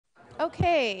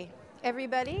Okay,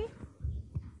 everybody,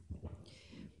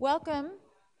 welcome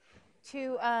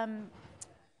to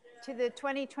the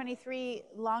 2023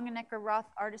 Longenecker-Roth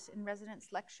Artist in Residence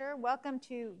Lecture. Welcome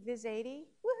to Viz 80.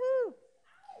 Woohoo!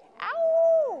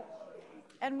 Ow!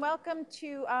 And welcome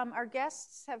to our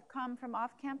guests have come from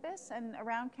off campus and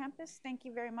around campus. Thank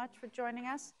you very much for joining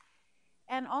us.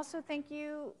 And also thank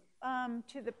you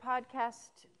to the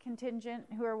podcast contingent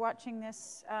who are watching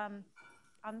this on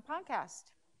the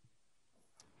podcast.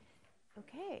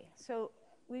 Okay, so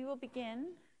we will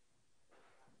begin.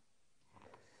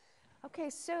 Okay,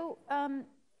 so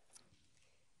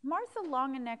Martha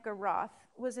Longenecker-Roth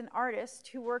was an artist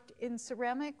who worked in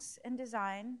ceramics and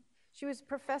design. She was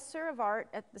professor of art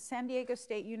at the San Diego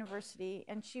State University,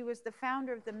 and she was the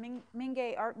founder of the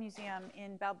Mingei Art Museum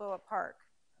in Balboa Park.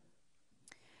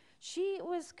 She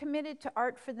was committed to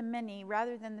art for the many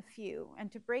rather than the few,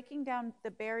 and to breaking down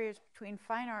the barriers between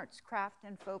fine arts, craft,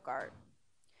 and folk art.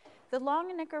 The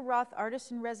Longenecker-Roth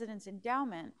Artist in Residence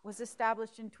Endowment was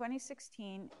established in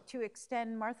 2016 to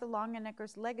extend Martha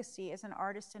Longenecker's legacy as an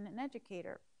artist and an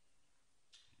educator.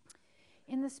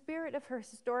 In the spirit of her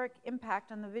historic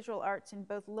impact on the visual arts in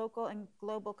both local and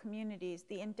global communities,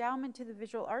 the endowment to the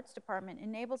Visual Arts Department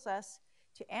enables us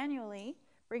to annually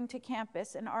bring to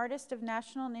campus an artist of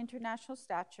national and international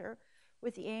stature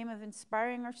with the aim of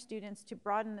inspiring our students to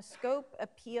broaden the scope,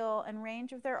 appeal, and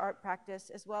range of their art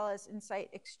practice, as well as incite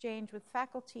exchange with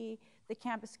faculty, the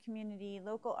campus community,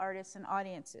 local artists, and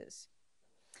audiences.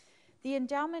 The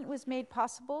endowment was made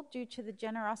possible due to the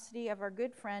generosity of our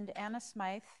good friend Anna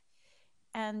Smythe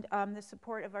and the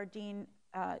support of our Dean,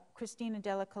 Christina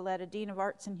Della Coletta, Dean of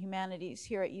Arts and Humanities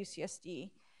here at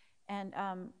UCSD, and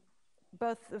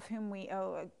both of whom we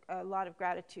owe a lot of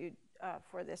gratitude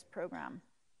for this program.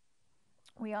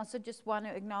 We also just want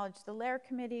to acknowledge the LAIR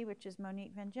committee, which is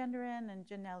Monique Van Genderen and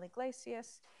Janelle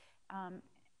Iglesias,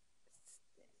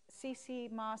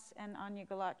 Cece Moss, and Anya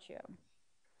Galaccio.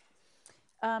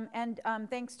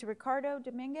 Thanks to Ricardo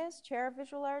Dominguez, Chair of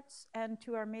Visual Arts, and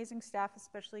to our amazing staff,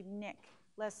 especially Nick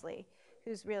Leslie,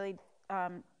 who's really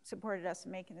supported us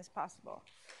in making this possible.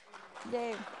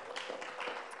 Yay.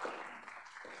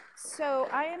 So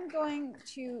I am going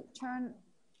to turn,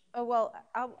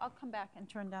 I'll come back and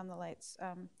turn down the lights.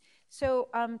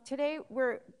 Today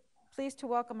we're pleased to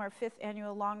welcome our 5th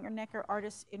annual Longenecker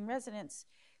Artist in Residence,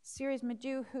 Ceres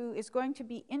Madoo, who is going to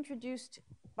be introduced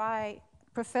by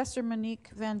Professor Monique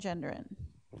Van Genderen.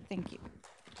 Thank you.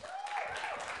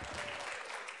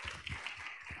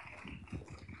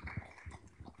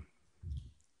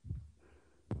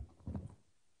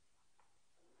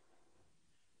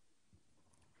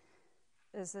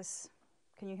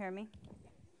 Can you hear me?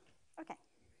 Okay.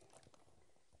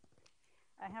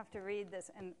 I have to read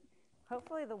this, and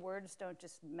hopefully the words don't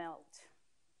just melt.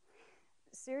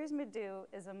 Ceres Madoo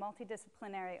is a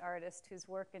multidisciplinary artist whose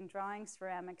work in drawing,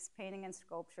 ceramics, painting, and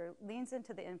sculpture leans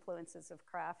into the influences of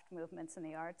craft movements in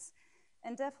the arts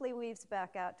and deftly weaves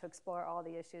back out to explore all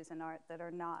the issues in art that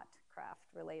are not craft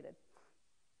related.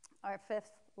 Our 5th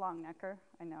Longenecker,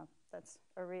 I know that's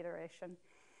a reiteration,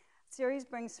 Ceres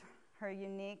brings her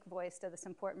unique voice to this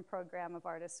important program of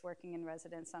artists working in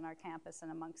residence on our campus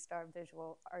and amongst our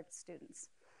visual arts students.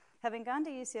 Having gone to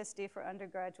UCSD for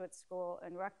undergraduate school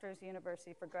and Rutgers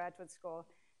University for graduate school,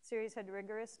 Ceres had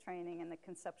rigorous training in the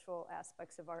conceptual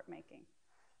aspects of art making.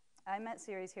 I met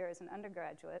Ceres here as an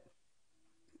undergraduate.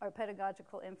 Our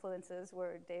pedagogical influences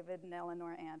were David and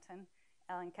Eleanor Anton,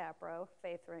 Alan Capro,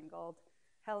 Faith Ringgold,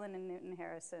 Helen and Newton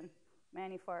Harrison,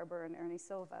 Manny Farber, and Ernie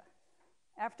Silva.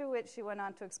 After which she went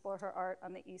on to explore her art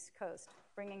on the East Coast,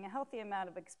 bringing a healthy amount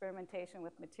of experimentation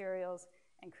with materials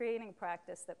and creating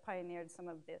practice that pioneered some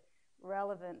of the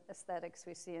relevant aesthetics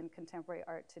we see in contemporary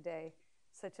art today,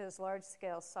 such as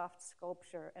large-scale soft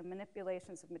sculpture and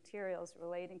manipulations of materials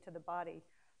relating to the body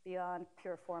beyond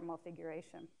pure formal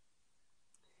figuration.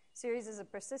 Ceres is a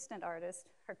persistent artist.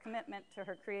 Her commitment to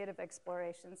her creative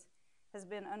explorations has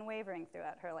been unwavering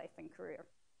throughout her life and career.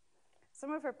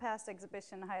 Some of her past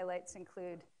exhibition highlights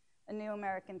include a New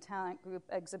American Talent Group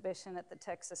exhibition at the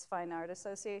Texas Fine Art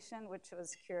Association, which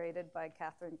was curated by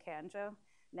Catherine Canjo,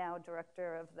 now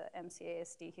director of the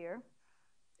MCASD here.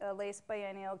 A Lace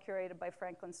Biennial curated by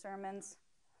Franklin Sermons,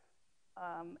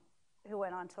 who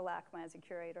went on to LACMA as a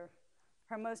curator.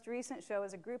 Her most recent show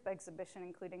is a group exhibition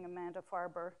including Amanda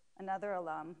Farber, another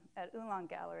alum, at Oolong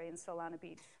Gallery in Solana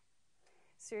Beach.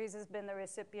 Ceres has been the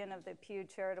recipient of the Pew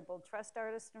Charitable Trust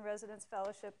Artist in Residence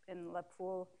Fellowship in La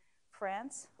Poule,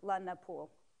 France, La Napoule,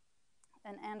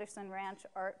 an Anderson Ranch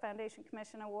Art Foundation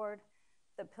Commission Award,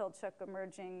 the Pilchuck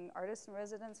Emerging Artist in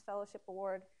Residence Fellowship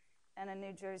Award, and a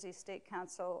New Jersey State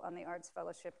Council on the Arts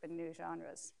Fellowship in New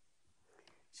Genres.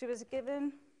 She has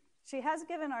given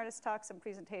artist talks and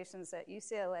presentations at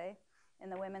UCLA in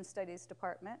the Women's Studies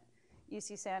Department,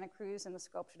 UC Santa Cruz in the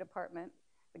Sculpture Department,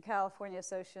 the California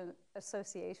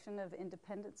Association of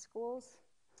Independent Schools,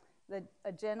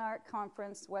 a Gen Art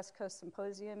Conference, West Coast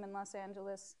Symposium in Los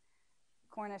Angeles,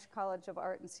 Cornish College of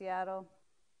Art in Seattle,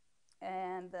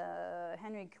 and the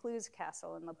Henry Clouz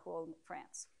Castle in La Poule,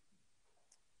 France.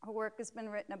 Her work has been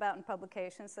written about in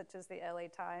publications such as the LA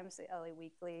Times, the LA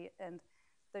Weekly, and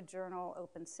the journal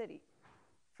Open City.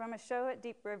 From a show at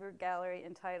Deep River Gallery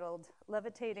entitled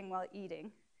Levitating While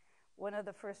Eating, one of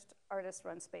the first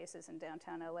artist-run spaces in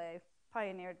downtown LA,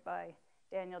 pioneered by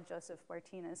Daniel Joseph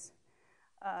Martinez,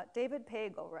 David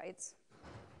Pagel writes,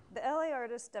 "The LA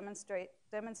artist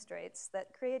demonstrates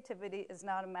that creativity is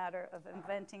not a matter of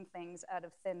inventing things out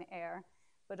of thin air,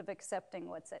 but of accepting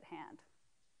what's at hand."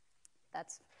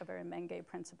 That's a very Menge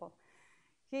principle.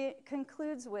 He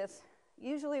concludes with,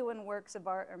 "Usually when works of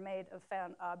art are made of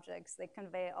found objects, they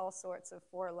convey all sorts of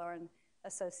forlorn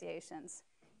associations.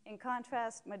 In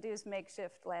contrast, Madoo's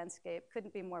makeshift landscape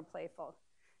couldn't be more playful.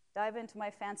 Dive into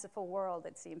my fanciful world,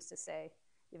 it seems to say.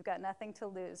 You've got nothing to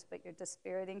lose but your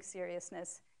dispiriting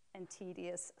seriousness and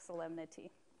tedious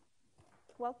solemnity."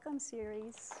 Welcome,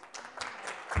 Ceres.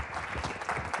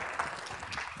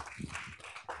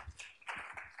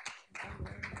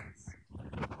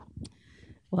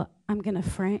 Well, I'm going to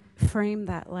frame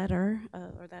that letter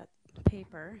or that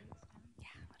paper. Yeah,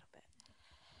 a little bit.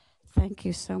 Thank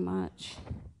you so much.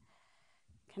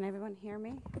 Can everyone hear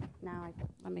me? Now,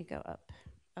 let me go up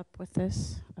with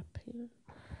this, up here.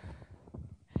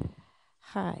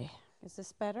 Hi, is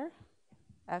this better?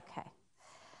 Okay.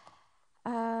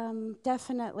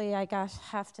 Definitely, I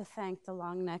have to thank the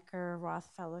Longenecker-Roth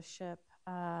Fellowship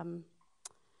and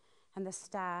the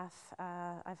staff.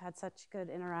 I've had such good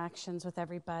interactions with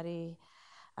everybody.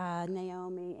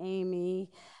 Naomi, Amy,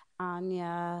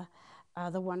 Anya,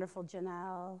 the wonderful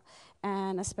Janelle,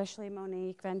 and especially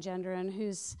Monique Van Genderen,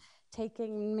 who's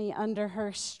taking me under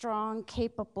her strong,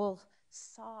 capable,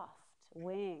 soft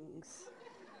wings.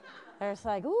 There's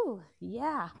like, ooh,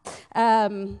 yeah.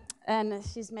 And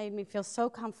she's made me feel so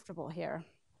comfortable here.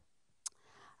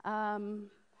 The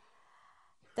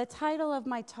title of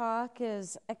my talk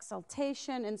is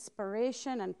Exaltation,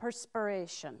 Inspiration, and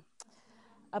Perspiration.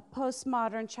 A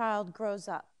Postmodern Child Grows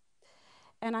Up.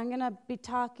 And I'm going to be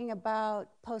talking about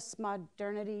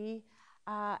postmodernity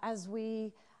as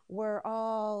we were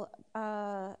all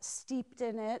steeped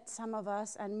in it, some of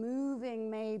us, and moving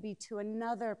maybe to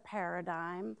another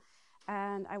paradigm.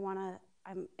 And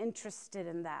I'm interested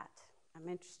in that. I'm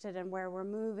interested in where we're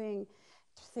moving,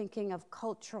 thinking of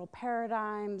cultural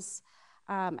paradigms,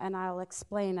 and I'll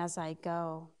explain as I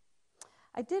go.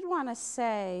 I did want to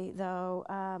say, though,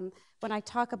 when I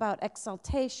talk about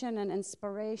exaltation and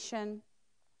inspiration,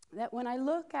 that when I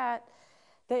look at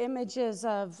the images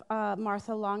of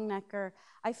Martha Longenecker,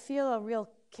 I feel a real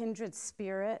kindred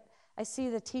spirit. I see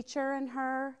the teacher in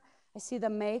her, I see the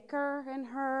maker in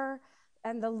her,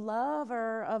 and the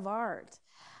lover of art.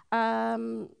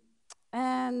 But,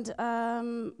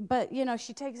 you know,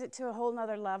 she takes it to a whole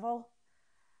nother level.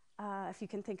 If you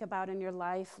can think about in your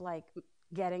life, like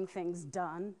getting things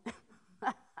done.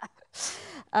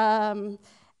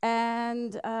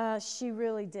 She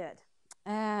really did.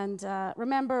 And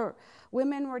remember,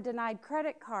 women were denied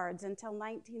credit cards until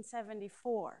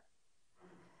 1974.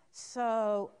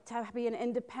 So to be an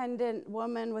independent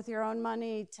woman with your own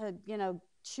money to, you know,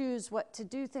 choose what to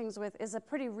do things with is a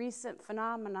pretty recent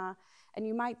phenomena. And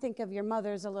you might think of your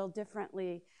mothers a little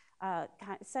differently.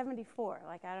 74,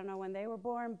 like I don't know when they were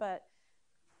born, but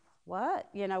what?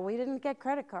 You know, we didn't get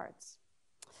credit cards.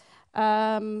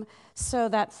 So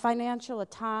that financial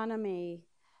autonomy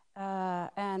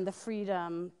and the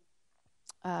freedom,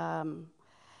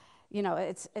 you know,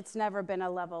 it's never been a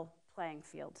level playing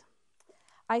field.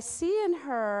 I see in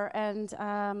her, and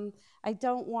I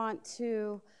don't want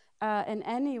to in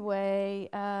any way,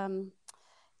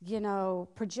 you know,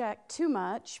 project too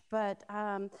much, but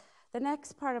the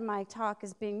next part of my talk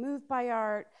is being moved by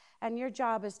art, and your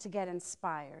job is to get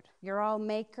inspired. You're all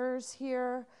makers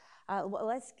here.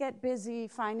 Let's get busy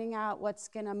finding out what's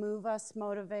going to move us,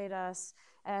 motivate us,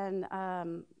 and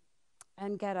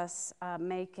get us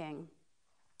making.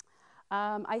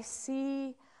 I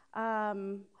see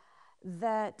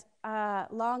that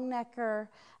Longenecker,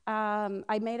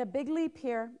 I made a big leap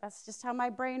here. That's just how my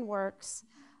brain works.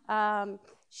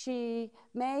 She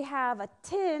may have a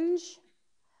tinge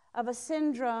of a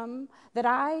syndrome that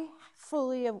I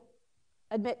fully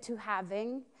admit to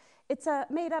having. It's a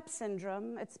made-up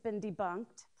syndrome. It's been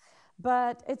debunked.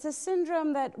 But it's a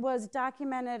syndrome that was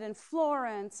documented in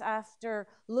Florence after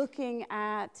looking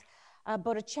at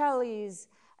Botticelli's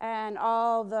and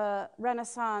all the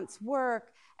Renaissance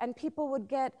work, and people would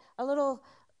get a little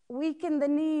weak in the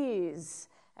knees,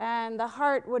 and the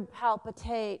heart would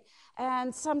palpitate,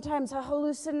 and sometimes a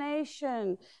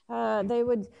hallucination, they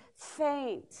would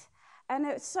faint. And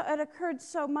it occurred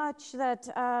so much that,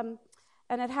 and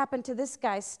it happened to this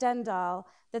guy, Stendhal,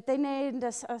 that they named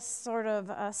a sort of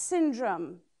a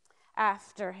syndrome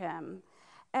after him.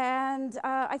 And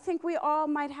I think we all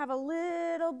might have a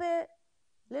little bit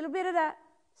of that,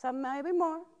 some maybe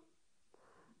more,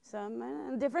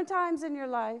 some different times in your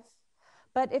life.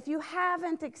 But if you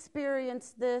haven't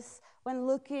experienced this when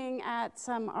looking at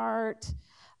some art,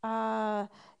 maybe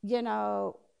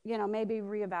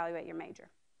reevaluate your major.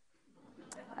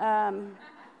 And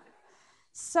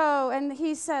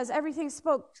he says, everything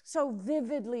spoke so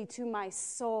vividly to my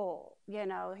soul.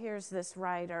 Here's this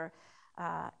writer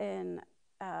in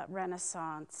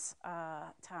Renaissance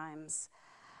times.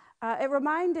 It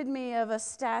reminded me of a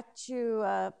statue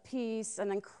piece,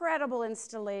 an incredible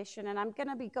installation, and I'm going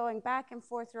to be going back and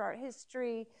forth through art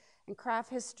history and craft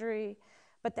history,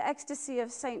 but The Ecstasy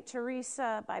of St.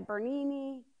 Teresa by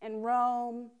Bernini in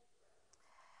Rome.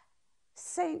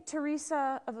 St.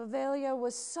 Teresa of Avila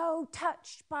was so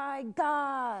touched by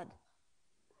God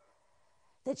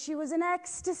that she was in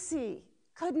ecstasy,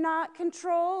 could not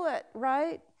control it,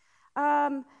 right?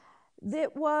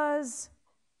 It was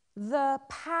the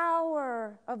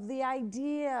power of the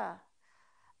idea.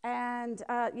 And,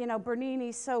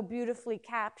 Bernini so beautifully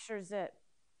captures it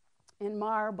in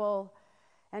marble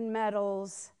and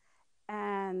metals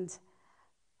and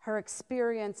her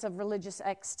experience of religious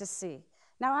ecstasy.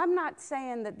 Now, I'm not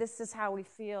saying that this is how we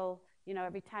feel,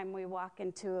 every time we walk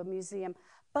into a museum,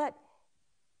 but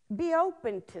be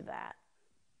open to that.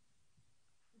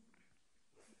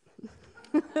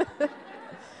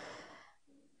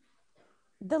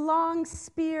 The long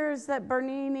spears that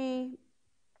Bernini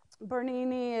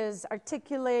is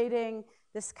articulating,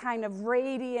 this kind of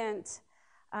radiant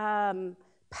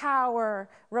power,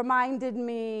 reminded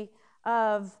me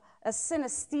of a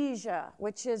synesthesia,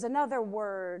 which is another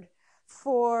word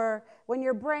for when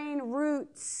your brain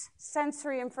routes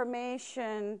sensory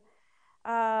information,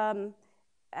 and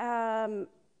it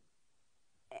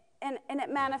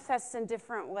manifests in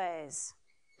different ways.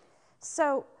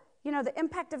 So, the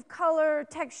impact of color,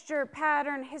 texture,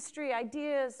 pattern, history,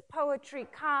 ideas, poetry,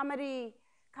 comedy,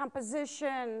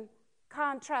 composition,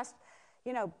 contrast,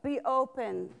 be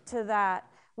open to that.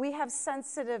 We have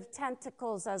sensitive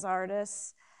tentacles as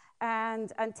artists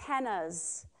and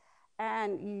antennas,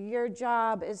 and your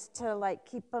job is to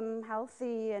keep them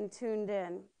healthy and tuned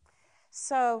in.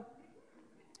 So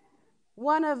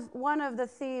one of the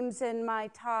themes in my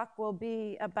talk will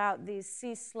be about these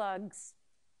sea slugs.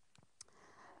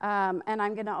 And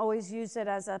I'm going to always use it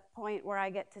as a point where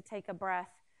I get to take a breath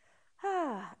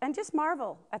and just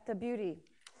marvel at the beauty.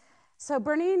 So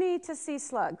Bernini to sea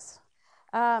slugs.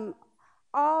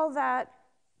 All that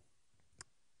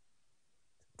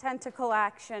tentacle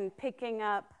action, picking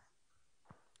up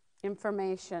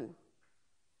information.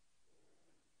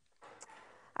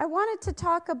 I wanted to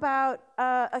talk about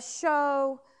a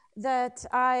show that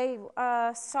I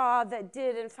saw that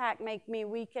did, in fact, make me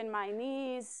weak in my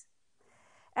knees.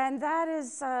 And that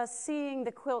is seeing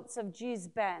the quilts of Gee's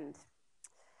Bend.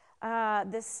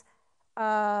 This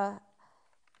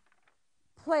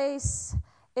place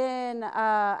in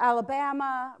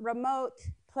Alabama, remote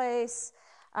place,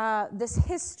 this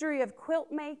history of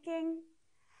quilt making.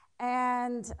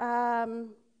 And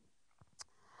I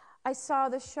saw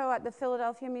the show at the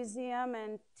Philadelphia Museum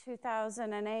in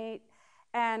 2008,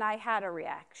 and I had a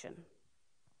reaction.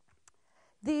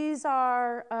 These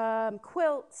are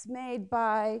quilts made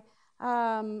by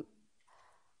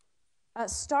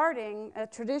starting a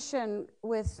tradition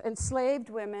with enslaved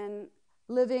women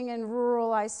living in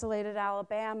rural, isolated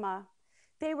Alabama.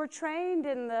 They were trained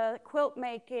in the quilt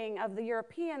making of the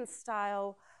European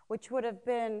style, which would have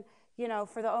been,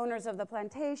 for the owners of the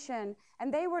plantation,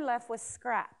 and they were left with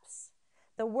scraps.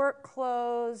 The work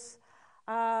clothes,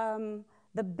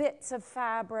 the bits of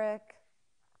fabric.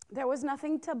 There was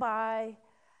nothing to buy.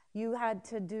 You had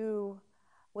to do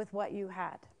with what you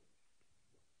had.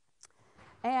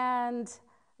 And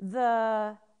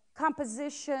the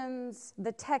compositions,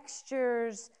 the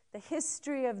textures, the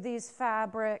history of these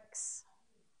fabrics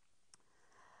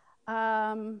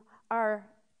are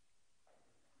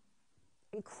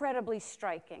incredibly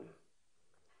striking.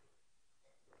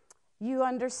 You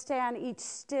understand each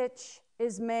stitch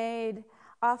is made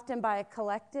often by a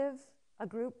collective, a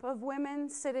group of women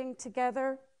sitting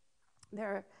together.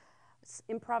 They're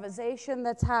improvisation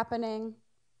that's happening.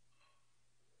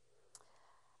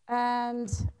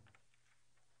 And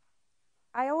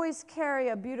I always carry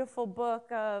a beautiful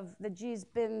book of the G's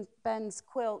Benz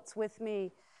quilts with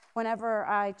me whenever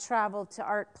I travel to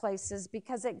art places,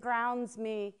 because it grounds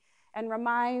me and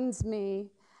reminds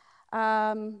me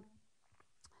that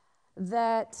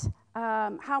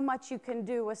how much you can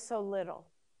do with so little.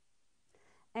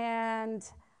 And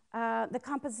the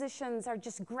compositions are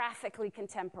just graphically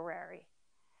contemporary.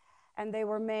 And they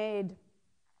were made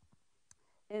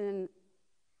in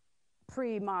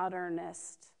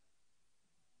pre-modernist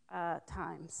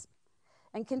times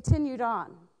and continued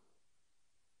on.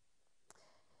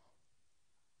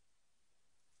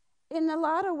 In a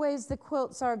lot of ways, the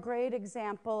quilts are a great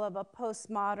example of a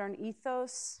postmodern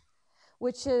ethos,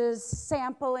 which is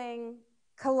sampling,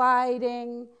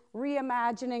 colliding,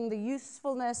 reimagining the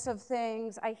usefulness of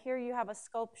things. I hear you have a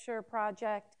sculpture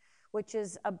project, which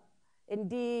is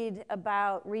indeed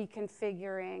about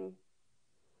reconfiguring,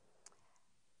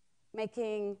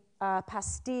 making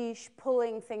pastiche,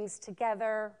 pulling things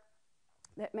together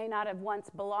that may not have once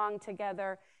belonged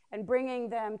together, and bringing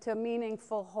them to a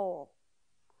meaningful whole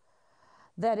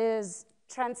that is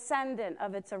transcendent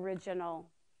of its original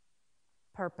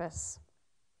purpose.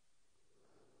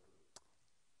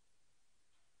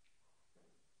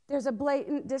 There's a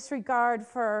blatant disregard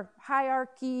for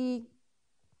hierarchy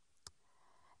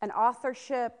and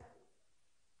authorship.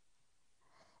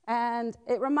 And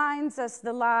it reminds us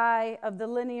the lie of the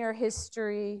linear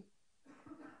history,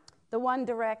 the one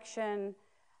direction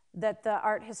that the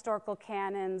art historical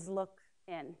canons look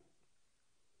in.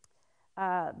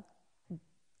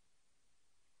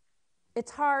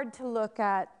 It's hard to look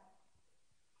at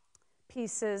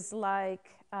pieces like,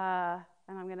 and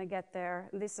I'm going to get there,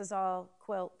 this is all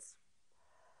quilts,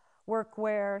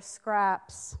 workwear,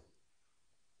 scraps.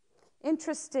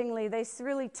 Interestingly, they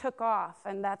really took off,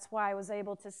 and that's why I was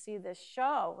able to see this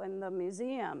show in the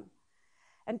museum.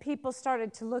 And people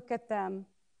started to look at them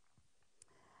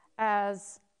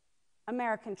as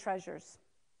American treasures.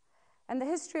 And the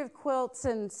history of quilts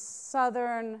in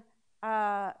southern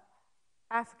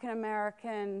African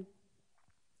American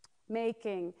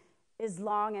making is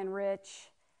long and rich,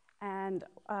 and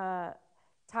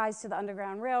ties to the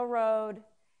Underground Railroad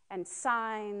and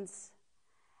signs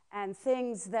and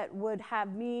things that would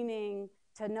have meaning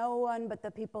to no one but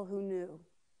the people who knew.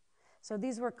 So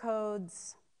these were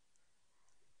codes.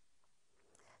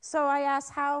 So I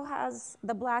asked, how has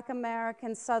the Black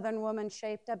American Southern woman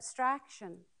shaped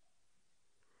abstraction?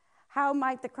 How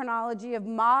might the chronology of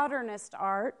modernist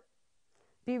art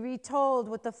be retold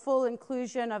with the full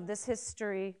inclusion of this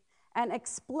history and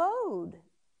explode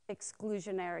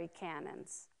exclusionary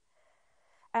canons?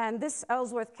 And this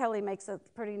Ellsworth Kelly makes a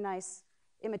pretty nice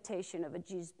imitation of a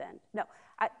G's bend. No,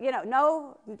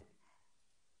 no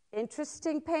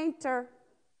interesting painter,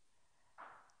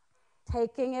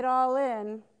 taking it all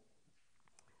in,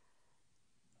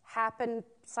 happened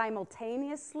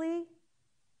simultaneously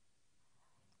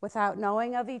without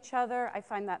knowing of each other. I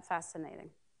find that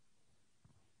fascinating.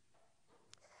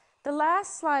 The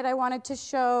last slide I wanted to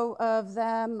show of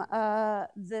them,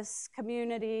 this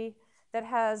community that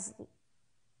has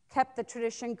kept the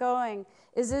tradition going,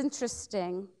 is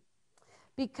interesting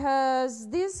because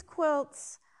these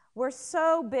quilts were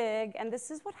so big, and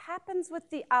this is what happens with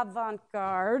the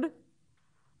avant-garde,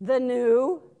 the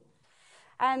new,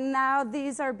 and now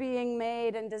these are being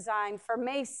made and designed for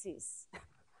Macy's.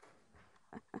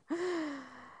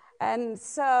 And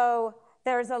so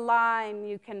there's a line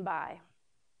you can buy.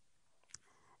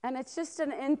 And it's just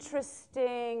an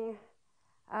interesting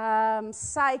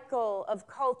cycle of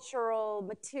cultural,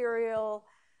 material,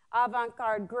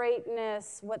 avant-garde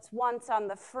greatness. What's once on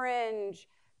the fringe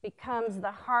becomes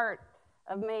the heart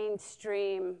of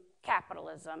mainstream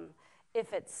capitalism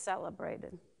if it's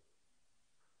celebrated.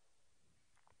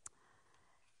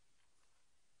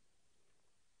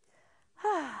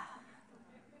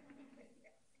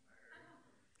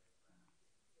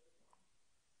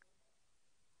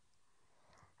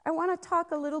 I want to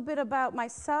talk a little bit about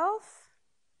myself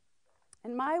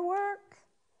and my work,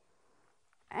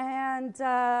 and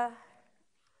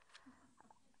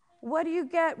what do you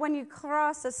get when you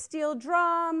cross a steel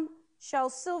drum? Shel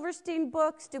Silverstein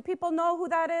books. Do people know who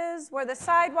that is? Where the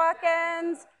sidewalk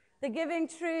ends, the Giving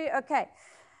Tree. Okay,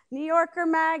 New Yorker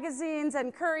magazines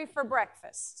and curry for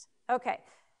breakfast. Okay,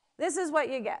 this is what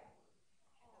you get.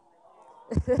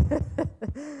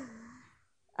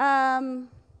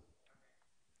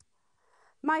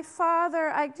 My father,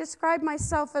 I describe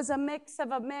myself as a mix of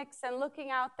a mix, and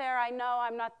looking out there, I know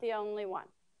I'm not the only one.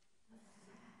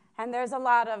 And there's a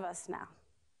lot of us now.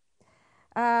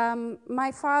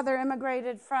 My father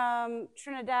immigrated from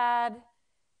Trinidad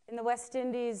in the West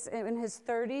Indies in his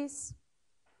 30s,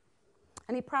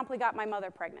 and he promptly got my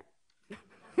mother pregnant.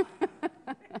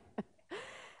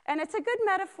 And it's a good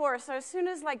metaphor, so as soon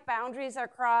as like boundaries are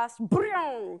crossed,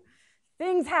 boom,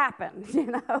 things happen, you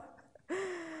know.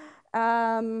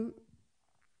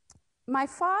 My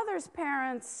father's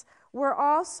parents were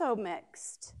also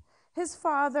mixed. His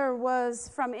father was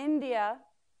from India,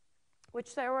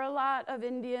 which there were a lot of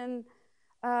Indian,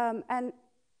 and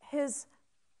his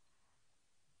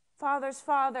father's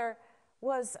father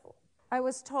was, I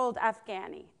was told,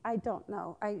 Afghani. I don't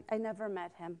know. I never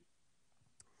met him.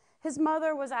 His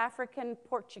mother was African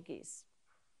Portuguese.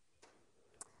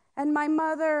 And my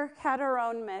mother had her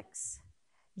own mix,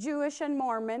 Jewish and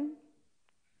Mormon,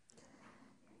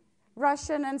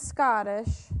 Russian and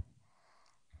Scottish.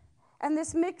 And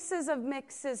this mixes of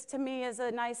mixes to me is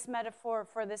a nice metaphor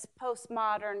for this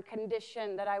postmodern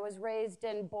condition that I was raised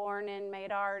in, born in,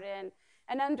 made art in,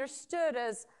 and understood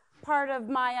as part of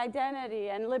my identity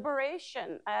and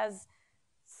liberation as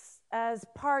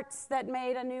parts that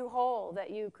made a new whole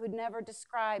that you could never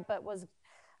describe but was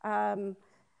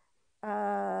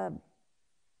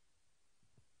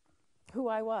who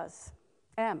I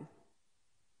am.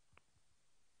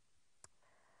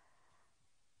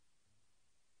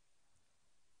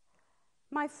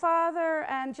 My father,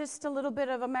 and just a little bit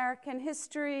of American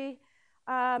history,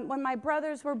 when my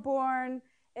brothers were born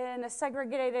in a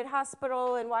segregated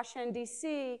hospital in Washington,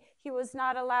 D.C., he was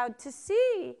not allowed to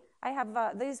see. I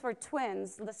have, these were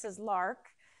twins. This is Lark.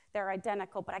 They're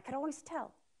identical, but I could always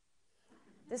tell.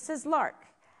 This is Lark.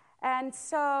 And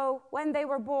so when they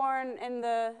were born in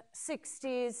the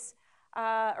 60s,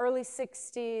 early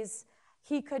 60s,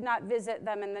 he could not visit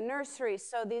them in the nursery.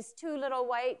 So these two little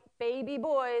white baby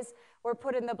boys were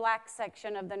put in the black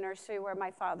section of the nursery where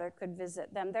my father could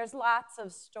visit them. There's lots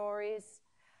of stories.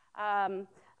 And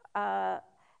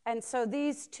so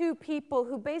these two people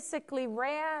who basically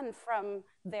ran from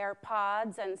their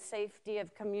pods and safety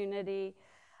of community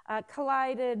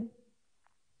collided,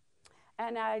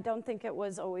 and I don't think it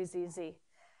was always easy.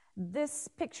 This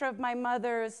picture of my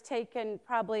mother is taken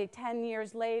probably 10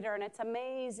 years later, and it's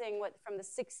amazing what from the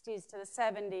 60s to the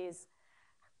 70s,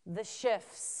 the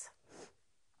shifts.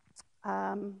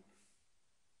 One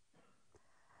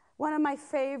of my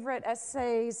favorite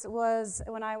essays was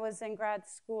when I was in grad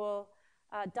school,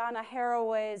 Donna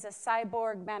Haraway's A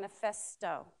Cyborg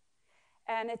Manifesto.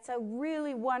 And it's a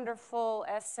really wonderful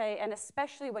essay, and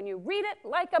especially when you read it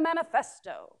like a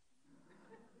manifesto,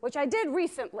 which I did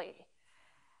recently,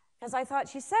 because I thought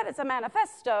she said it's a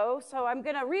manifesto, so I'm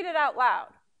going to read it out loud.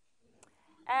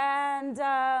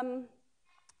 And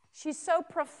she's so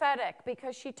prophetic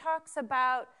because she talks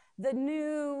about the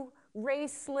new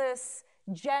raceless,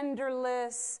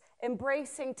 genderless,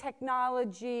 embracing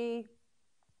technology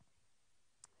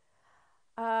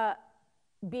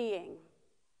being.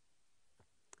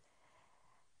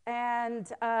 And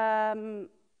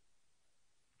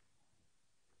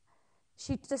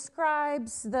she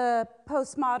describes the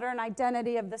postmodern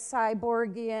identity of the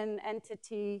cyborgian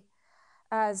entity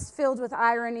as filled with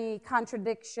irony,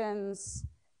 contradictions,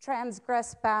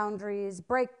 transgressed boundaries,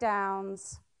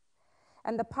 breakdowns,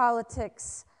 and the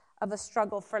politics of a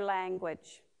struggle for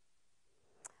language.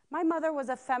 My mother was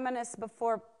a feminist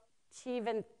before she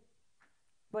even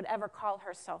would ever call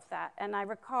herself that. And I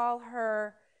recall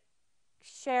her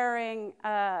sharing,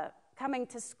 coming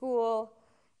to school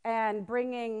and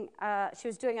bringing, she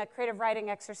was doing a creative writing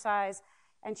exercise,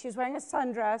 and she was wearing a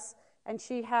sundress, and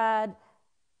she had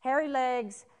hairy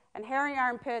legs and hairy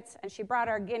armpits, and she brought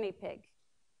our guinea pig.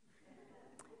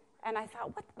 And I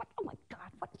thought, what, oh my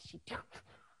God, what did she do?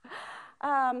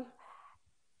 And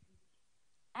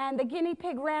the guinea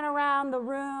pig ran around the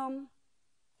room,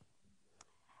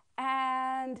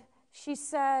 and she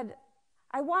said,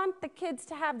 I want the kids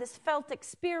to have this felt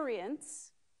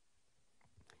experience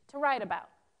to write about.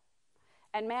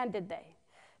 And man, did they.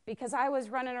 Because I was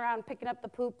running around picking up the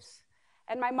poops,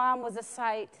 and my mom was a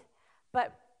sight,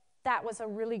 but that was a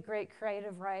really great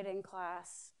creative writing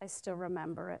class. I still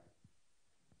remember it.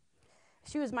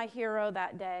 She was my hero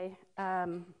that day.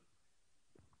 I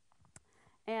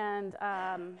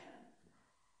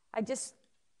just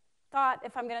thought,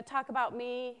 if I'm going to talk about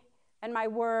me and my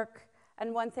work,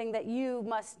 and one thing that you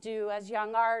must do as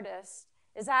young artists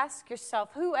is ask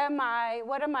yourself, who am I?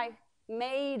 What am I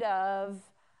made of?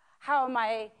 How am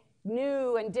I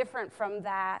new and different from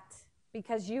that?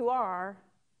 Because you are.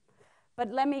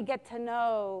 But let me get to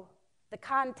know the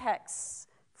context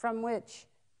from which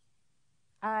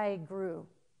I grew.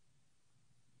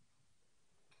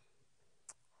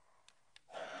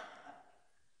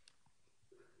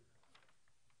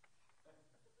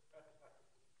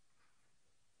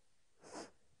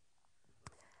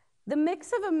 The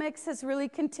mix of a mix has really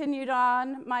continued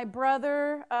on. My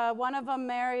brother, one of them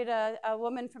married a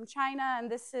woman from China, and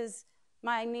this is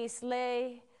my niece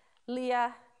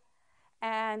Leah,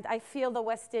 and I feel the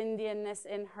West Indianness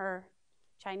in her,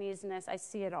 Chineseness. I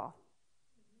see it all.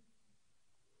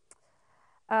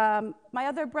 My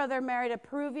other brother married a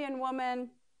Peruvian woman,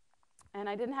 and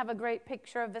I didn't have a great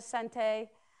picture of Vicente,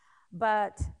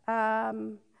 but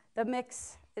the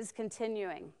mix is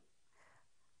continuing.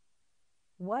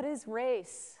 What is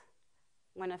race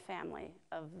when a family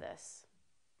of this?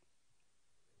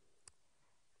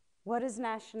 What is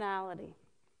nationality?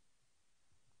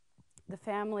 The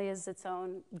family is its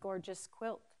own gorgeous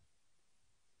quilt.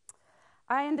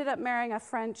 I ended up marrying a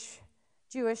French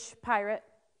Jewish pirate.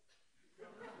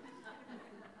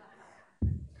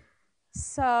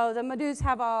 So the Madoos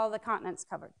have all the continents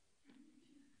covered.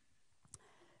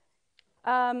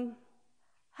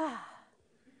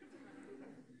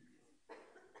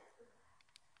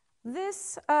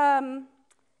 This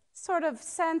sort of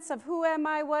sense of who am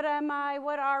I, what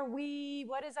are we,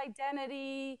 what is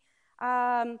identity,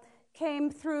 came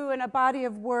through in a body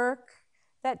of work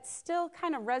that still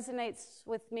kind of resonates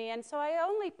with me. And so I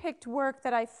only picked work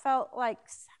that I felt like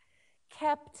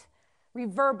kept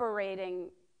reverberating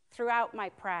throughout my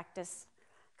practice,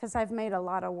 because I've made a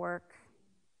lot of work.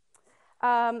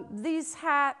 These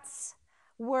hats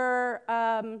were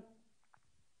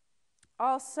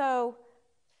also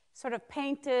sort of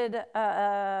painted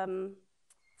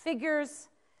figures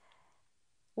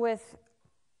with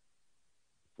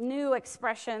new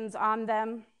expressions on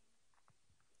them.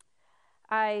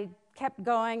 I kept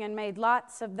going and made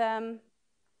lots of them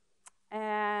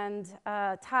and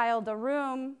tiled a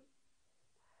room.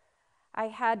 I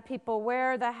had people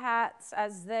wear the hats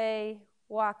as they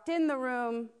walked in the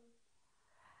room.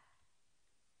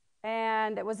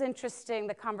 And it was interesting,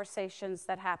 the conversations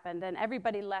that happened, and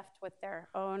everybody left with their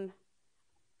own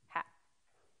hat.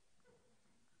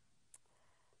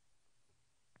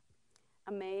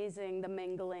 Amazing, the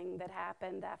mingling that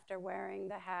happened after wearing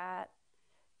the hat,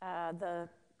 the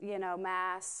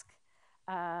mask.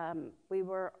 We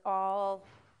were all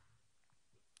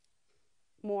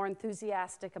more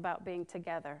enthusiastic about being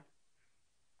together.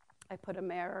 I put a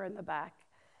mirror in the back.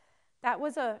 That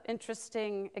was an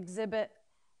interesting exhibit.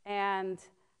 And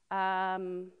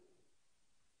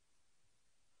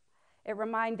it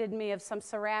reminded me of some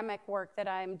ceramic work that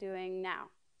I'm doing now,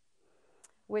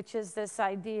 which is this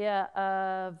idea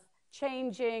of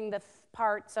changing the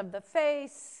parts of the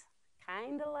face,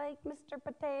 kind of like Mr.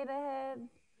 Potato Head.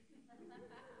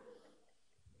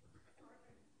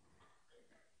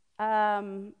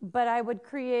 But I would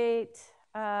create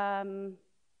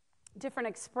different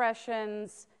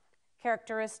expressions,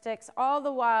 characteristics, all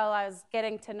the while I was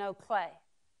getting to know clay.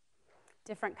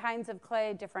 Different kinds of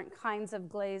clay, different kinds of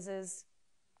glazes.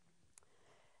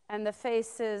 And the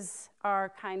faces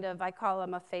are kind of, I call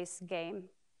them a face game.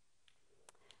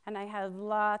 And I have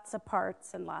lots of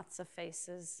parts and lots of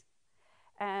faces.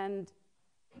 And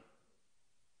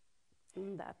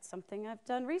that's something I've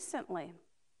done recently.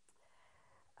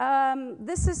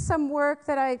 This is some work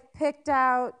that I picked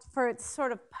out for its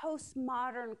sort of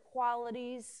postmodern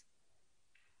qualities.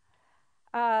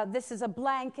 This is a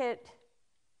blanket,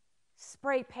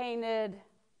 spray painted,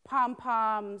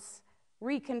 pom-poms,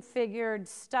 reconfigured,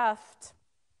 stuffed.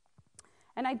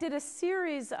 And I did a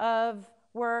series of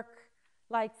work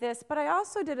like this, but I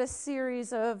also did a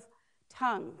series of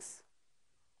tongues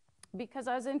because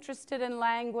I was interested in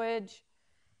language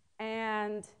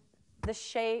and the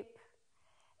shape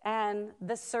and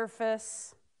the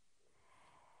surface,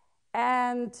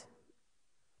 and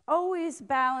always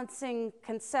balancing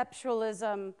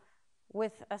conceptualism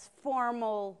with a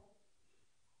formal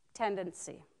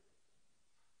tendency.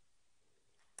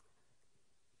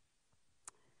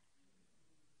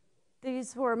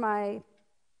 These were my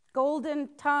golden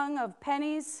tongue of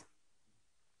pennies.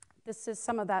 This is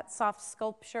some of that soft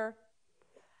sculpture.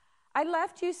 I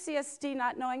left UCSD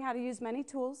not knowing how to use many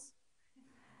tools.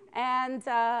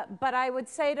 But I would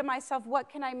say to myself, what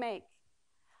can I make?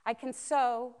 I can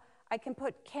sew, I can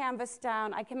put canvas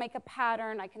down, I can make a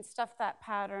pattern, I can stuff that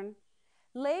pattern.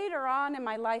 Later on in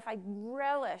my life, I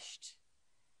relished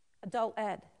adult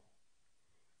ed.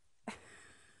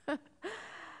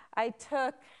 I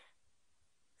took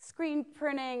screen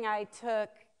printing, I took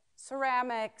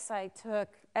ceramics, I took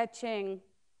etching,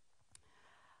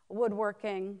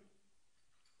 woodworking,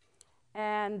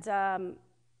 and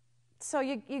so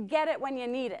you get it when you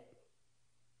need it.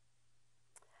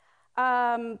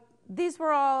 These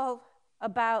were all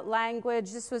about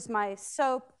language. This was my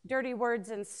soap, dirty words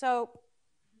in soap.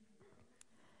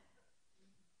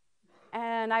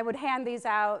 And I would hand these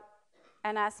out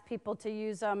and ask people to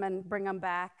use them and bring them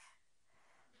back.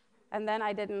 And then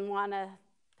I didn't want to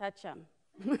touch them.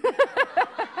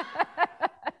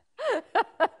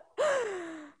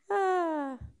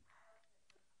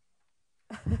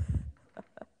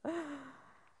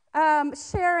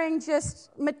 Sharing just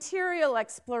material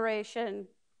exploration,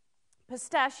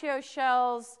 pistachio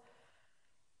shells,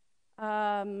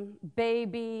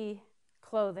 baby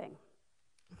clothing,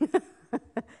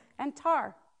 and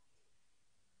tar.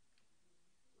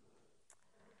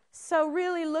 So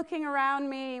really looking around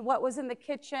me, what was in the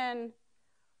kitchen,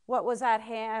 what was at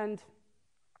hand,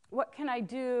 what can I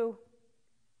do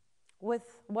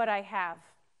with what I have?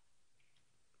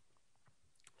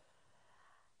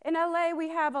 In LA, we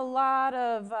have a lot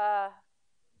of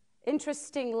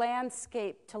interesting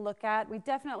landscape to look at. We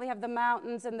definitely have the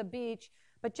mountains and the beach,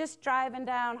 but just driving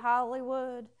down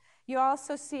Hollywood, you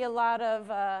also see a lot of,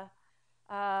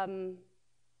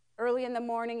 early in the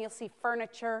morning, you'll see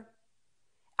furniture.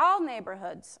 All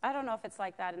neighborhoods. I don't know if it's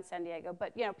like that in San Diego,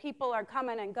 but people are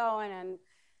coming and going and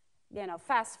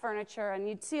fast furniture, and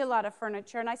you'd see a lot of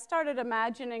furniture. And I started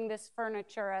imagining this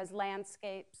furniture as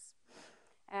landscapes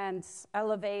and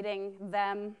elevating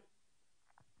them.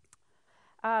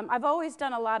 I've always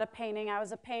done a lot of painting. I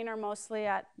was a painter mostly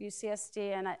at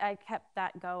UCSD, and I kept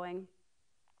that going.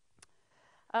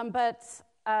 But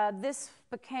this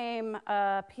became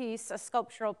a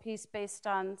sculptural piece based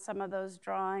on some of those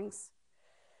drawings,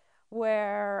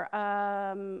 where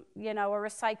a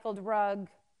recycled rug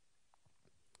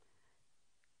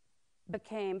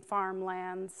became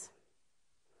farmlands.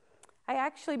 I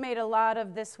actually made a lot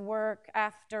of this work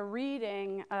after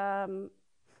reading I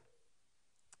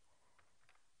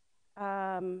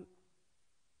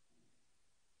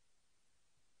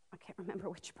can't remember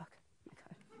which book. Oh my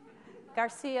God.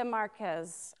 Garcia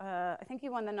Marquez. I think he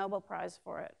won the Nobel Prize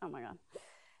for it. Oh my God.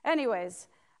 Anyways,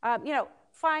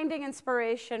 finding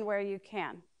inspiration where you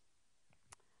can.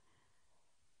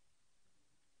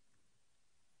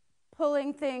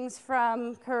 Pulling things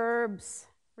from curbs,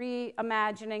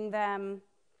 reimagining them,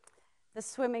 the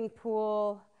swimming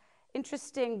pool.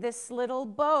 Interesting, this little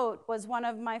boat was one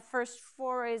of my first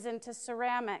forays into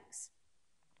ceramics.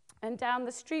 And down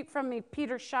the street from me,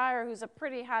 Peter Shire, who's a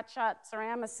pretty hotshot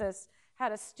ceramicist,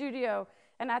 had a studio.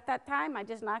 And at that time, I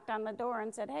just knocked on the door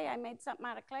and said, "Hey, I made something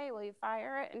out of clay. Will you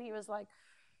fire it?" And he was like,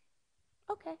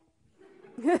 "Okay."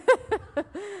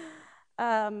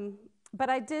 But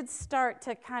I did start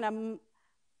to kind of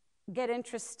get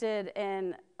interested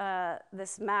in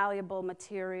this malleable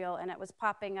material, and it was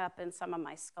popping up in some of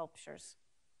my sculptures.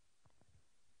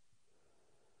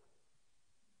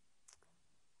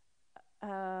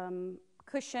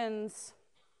 Cushions,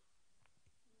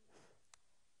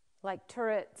 like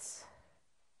turrets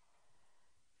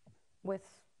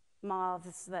with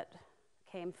moths that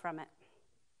came from it.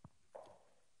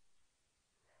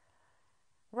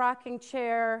 Rocking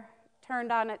chair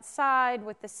turned on its side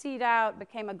with the seat out,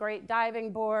 became a great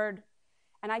diving board.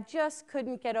 And I just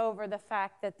couldn't get over the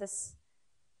fact that this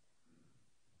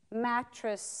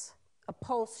mattress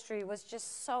upholstery was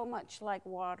just so much like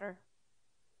water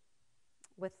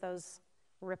with those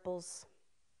ripples.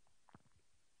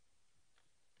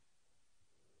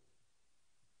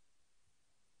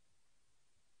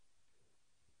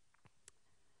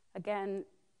 Again,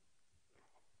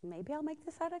 maybe I'll make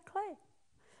this out of clay.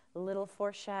 A little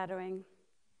foreshadowing.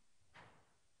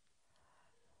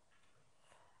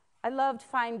 I loved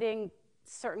finding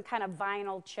certain kind of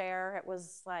vinyl chair. It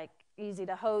was like easy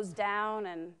to hose down,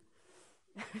 and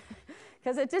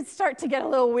because it did start to get a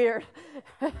little weird.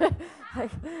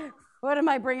 Like, what am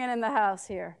I bringing in the house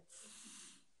here?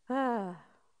 There's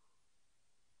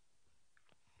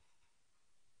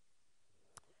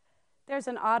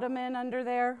an ottoman under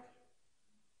there.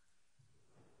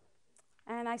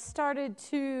 And I started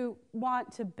to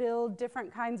want to build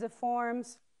different kinds of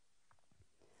forms.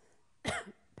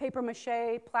 Paper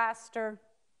mache, plaster.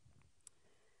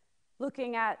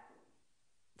 Looking at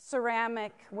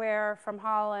ceramic ware from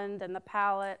Holland and the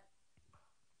palette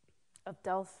of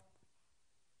Delft.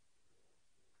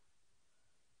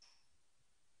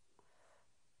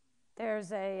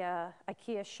 There's a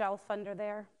IKEA shelf under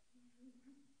there.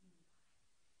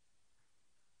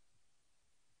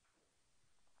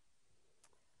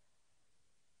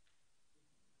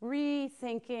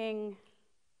 Rethinking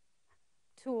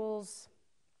tools.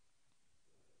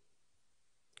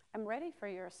 I'm ready for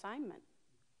your assignment.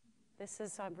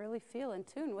 I really feel in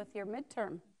tune with your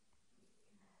midterm.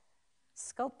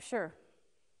 Sculpture.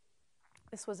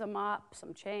 This was a mop,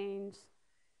 some chains.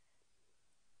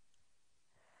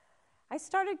 I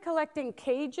started collecting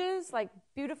cages, like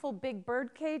beautiful big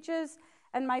bird cages,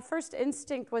 and my first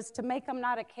instinct was to make them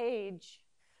not a cage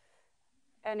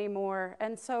anymore.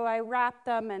 And so I wrapped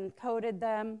them and coated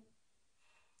them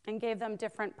and gave them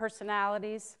different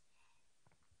personalities.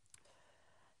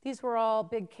 These were all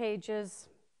big cages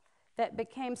that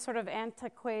became sort of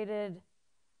antiquated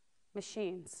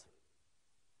machines.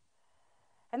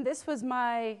 And this was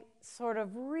my sort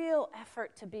of real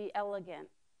effort to be elegant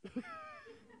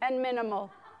and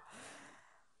minimal.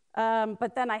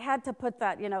 But then I had to put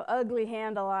that, ugly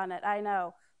handle on it, I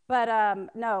know. But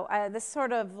no, this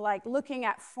sort of like looking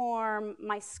at form,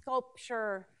 my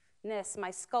sculpture-ness,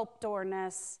 my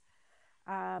sculptorness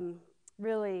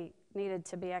really needed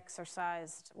to be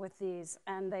exercised with these,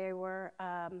 and they were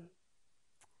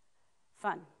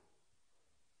fun.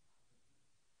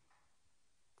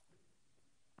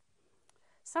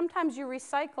 Sometimes you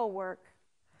recycle work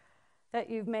that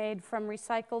you've made from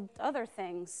recycled other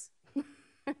things.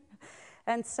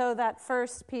 And so that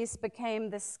first piece became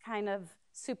this kind of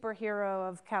superhero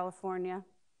of California.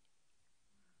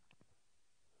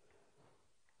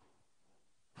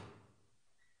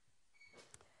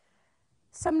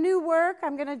 Some new work,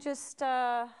 I'm going to just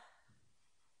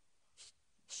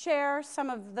share some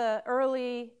of the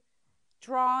early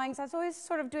drawings. I was always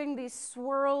sort of doing these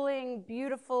swirling,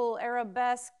 beautiful,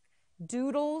 arabesque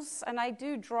doodles, and I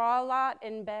do draw a lot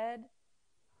in bed.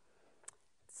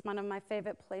 It's one of my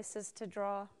favorite places to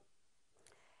draw.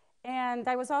 And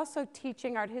I was also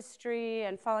teaching art history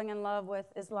and falling in love with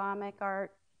Islamic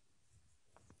art.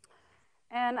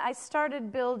 And I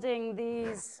started building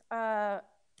these,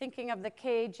 thinking of the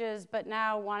cages, but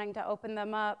now wanting to open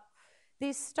them up.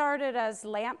 These started as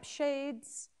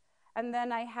lampshades, and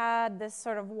then I had this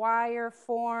sort of wire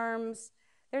forms.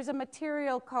 There's a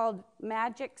material called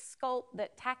magic sculpt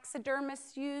that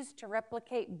taxidermists use to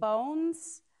replicate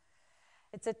bones.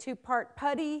 It's a 2-part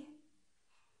putty.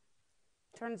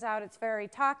 Turns out it's very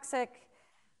toxic.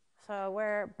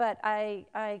 But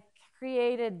I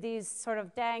created these sort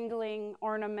of dangling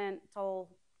ornamental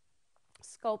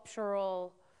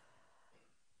sculptural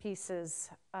pieces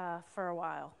for a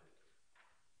while.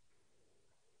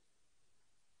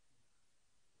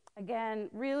 Again,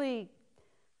 really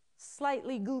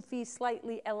slightly goofy,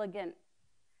 slightly elegant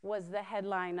was the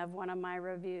headline of one of my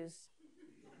reviews.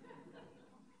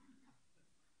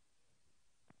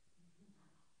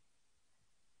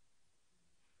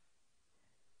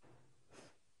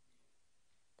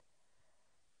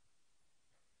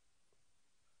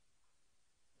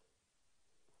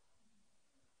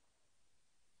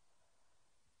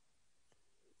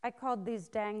 I called these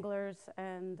danglers,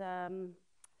 and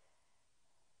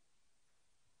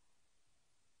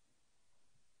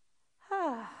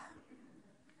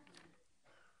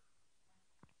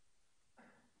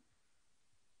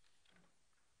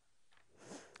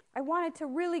I wanted to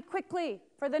really quickly,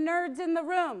 for the nerds in the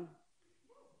room,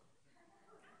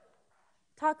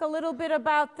 talk a little bit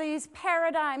about these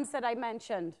paradigms that I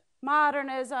mentioned.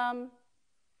 Modernism,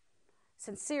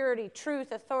 sincerity,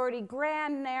 truth, authority,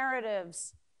 grand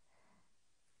narratives.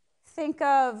 Think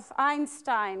of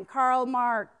Einstein, Karl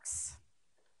Marx,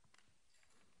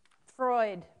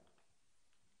 Freud.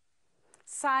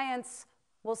 Science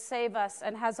will save us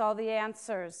and has all the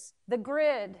answers. The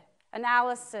grid,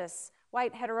 analysis,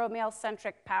 white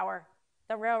hetero-male-centric power,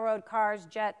 the railroad, cars,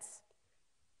 jets,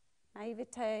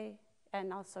 naivete,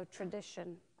 and also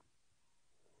tradition.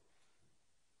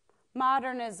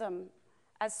 Modernism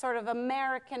as sort of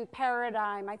American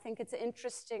paradigm, I think it's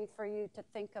interesting for you to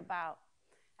think about.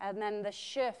 And then the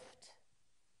shift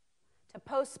to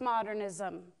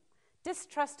postmodernism,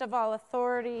 distrust of all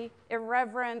authority,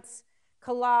 irreverence,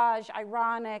 collage,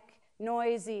 ironic,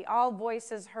 noisy, all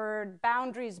voices heard,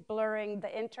 boundaries blurring,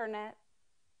 the internet,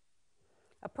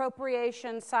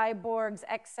 appropriation, cyborgs,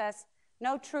 excess,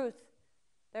 no truth.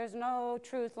 There's no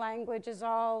truth. Language is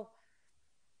all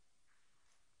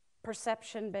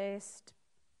perception-based.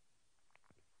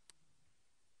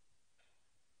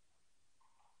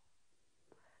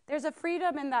 There's a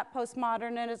freedom in that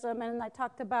postmodernism, and I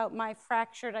talked about my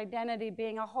fractured identity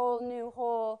being a whole new,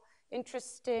 whole,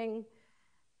 interesting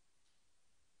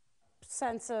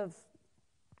sense of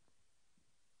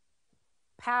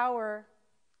power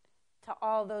to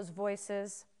all those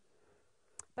voices.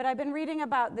 But I've been reading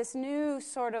about this new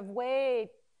sort of way.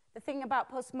 The thing about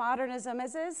postmodernism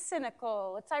is it's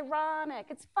cynical, it's ironic,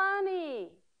 it's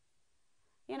funny.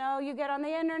 You get on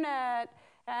the internet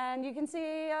and you can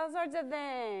see all sorts of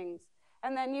things.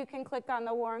 And then you can click on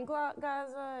the war in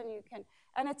Gaza,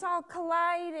 and it's all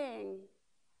colliding.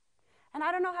 And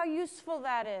I don't know how useful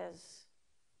that is,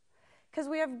 because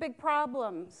we have big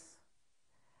problems.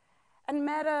 And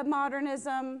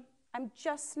meta-modernism, I'm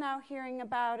just now hearing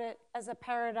about it as a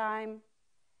paradigm,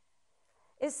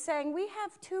 is saying we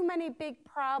have too many big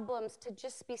problems to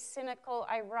just be cynical,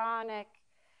 ironic,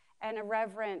 and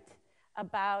irreverent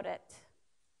about it.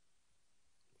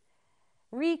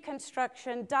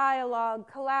 Reconstruction, dialogue,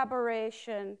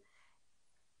 collaboration,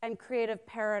 and creative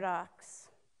paradox.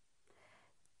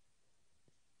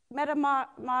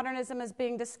 Metamodernism is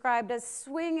being described as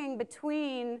swinging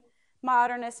between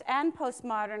modernist and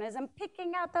postmodernism,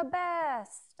 picking out the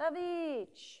best of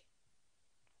each.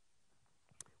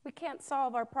 We can't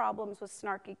solve our problems with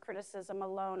snarky criticism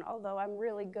alone, although I'm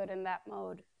really good in that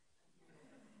mode.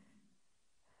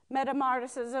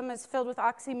 Metamodernism is filled with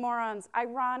oxymorons: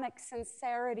 ironic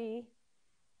sincerity,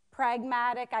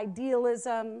 pragmatic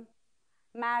idealism,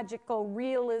 magical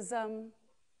realism.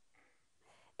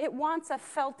 It wants a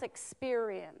felt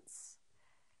experience.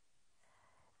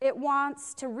 It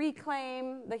wants to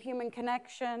reclaim the human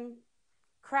connection,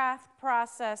 craft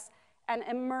process, and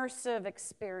immersive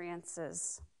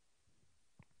experiences.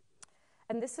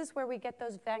 And this is where we get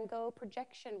those Van Gogh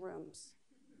projection rooms.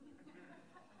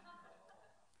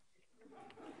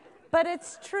 But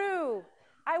it's true.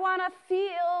 I want to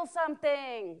feel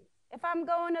something. If I'm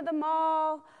going to the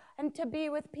mall and to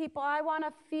be with people, I want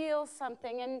to feel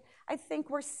something. And I think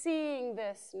we're seeing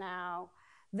this now,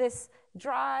 this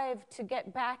drive to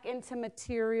get back into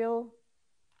material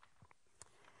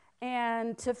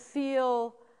and to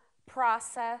feel,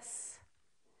 process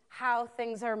how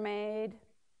things are made.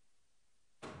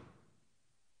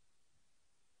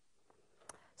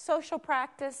 Social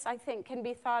practice, I think, can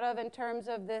be thought of in terms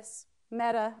of this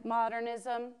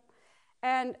meta-modernism.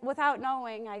 And without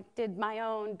knowing, I did my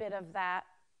own bit of that.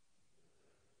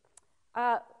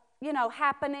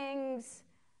 Happenings,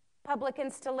 public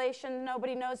installation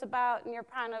nobody knows about, and you're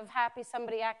kind of happy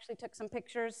somebody actually took some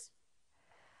pictures.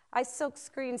 I silk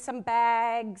screened some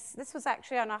bags. This was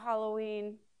actually on a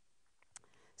Halloween.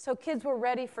 So kids were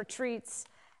ready for treats.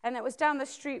 And it was down the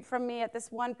street from me at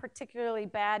this one particularly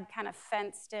bad kind of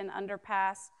fenced-in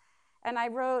underpass. And I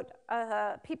wrote,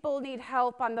 people need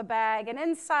help on the bag. And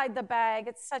inside the bag,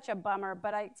 it's such a bummer,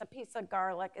 but it's a piece of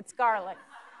garlic. It's garlic.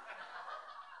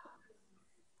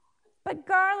 But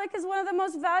garlic is one of the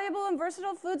most valuable and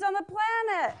versatile foods on the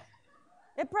planet.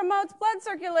 It promotes blood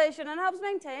circulation and helps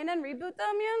maintain and reboot the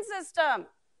immune system.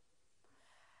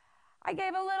 I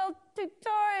gave a little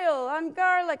tutorial on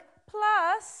garlic.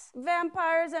 Plus,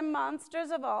 vampires and monsters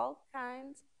of all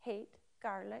kinds hate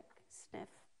garlic. Sniff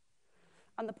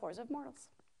on the pores of mortals.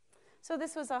 So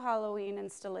this was a Halloween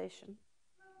installation.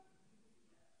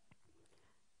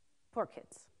 Poor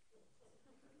kids.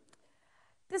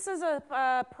 This is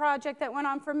a project that went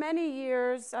on for many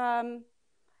years, and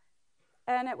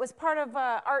it was part of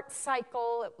an art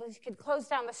cycle. You could close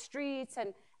down the streets,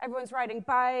 and everyone's riding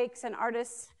bikes, and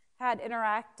artists had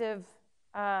interactive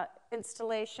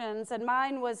installations. And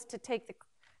mine was to take the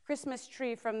Christmas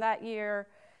tree from that year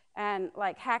and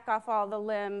hack off all the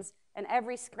limbs and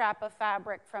every scrap of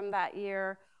fabric from that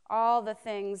year, all the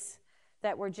things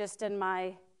that were just in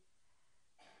my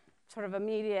sort of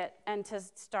immediate, and to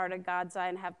start a God's Eye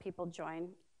and have people join.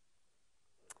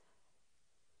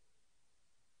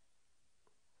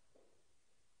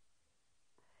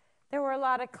 There were a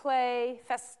lot of clay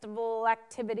festival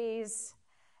activities,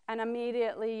 and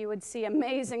immediately you would see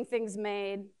amazing things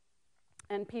made,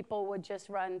 and people would just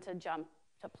run to jump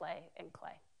to play in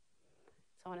clay.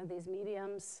 It's one of these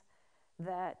mediums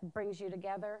that brings you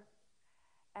together,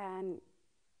 and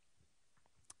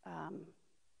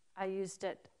I used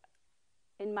it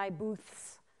in my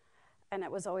booths, and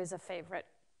it was always a favorite.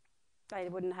 I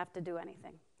wouldn't have to do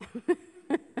anything.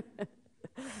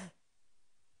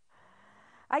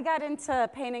 I got into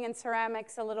painting and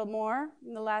ceramics a little more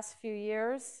in the last few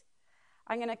years.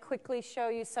 I'm going to quickly show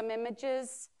you some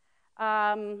images.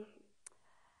 Those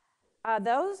are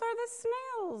the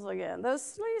snails again,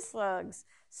 those flea slugs.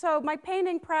 So my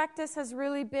painting practice has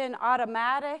really been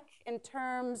automatic in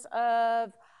terms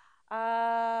of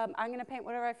I'm going to paint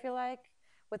whatever I feel like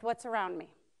with what's around me.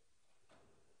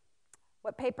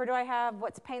 What paper do I have?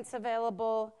 What's paints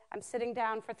available? I'm sitting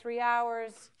down for 3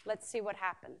 hours. Let's see what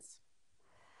happens.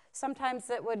 Sometimes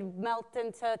it would melt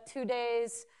into 2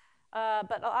 days,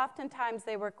 but oftentimes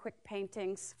they were quick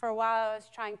paintings. For a while, I was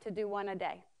trying to do one a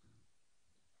day.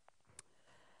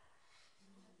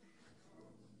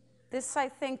 This, I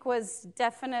think, was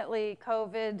definitely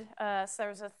COVID. So there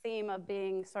was a theme of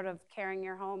being sort of carrying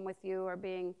your home with you, or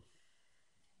being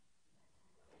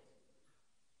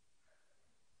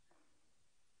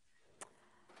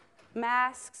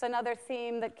masks, another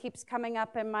theme that keeps coming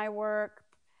up in my work.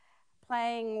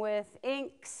 Playing with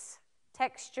inks,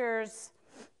 textures.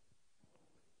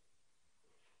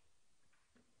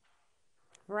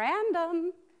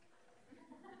 Random.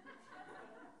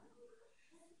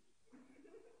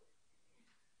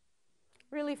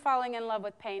 Really falling in love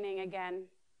with painting again.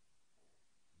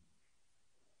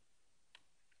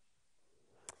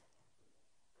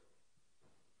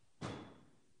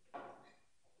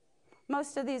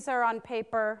 Most of these are on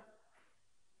paper.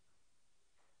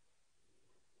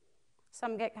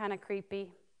 Some get kind of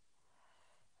creepy.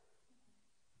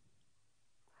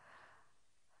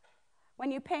 When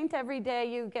you paint every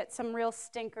day, you get some real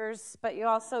stinkers, but you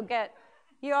also get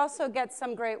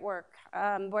some great work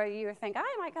where you think, I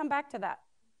might come back to that.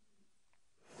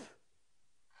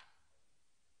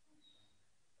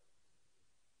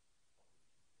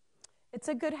 It's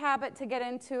a good habit to get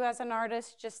into as an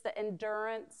artist, just the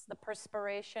endurance, the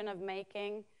perspiration of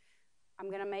making.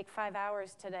 I'm going to make 5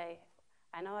 hours today.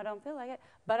 I know I don't feel like it,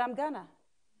 but I'm gonna.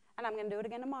 And I'm going to do it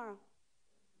again tomorrow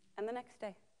and the next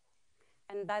day.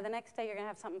 And by the next day, you're going to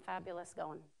have something fabulous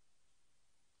going.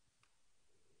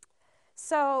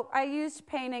 So I used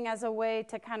painting as a way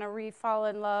to kind of re-fall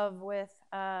in love with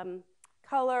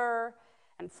color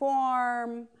and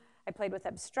form. I played with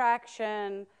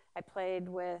abstraction. I played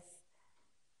with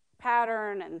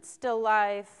pattern and still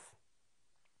life.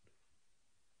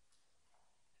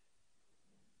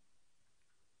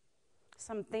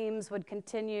 Some themes would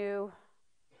continue.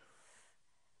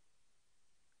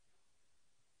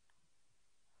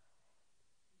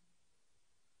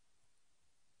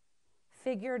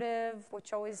 Figurative,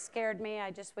 which always scared me. I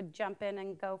just would jump in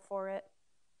and go for it.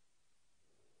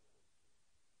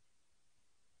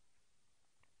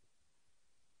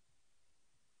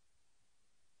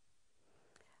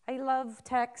 I love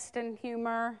text and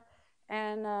humor,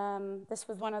 and this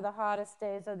was one of the hottest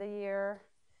days of the year,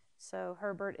 so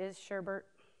Herbert is Sherbert.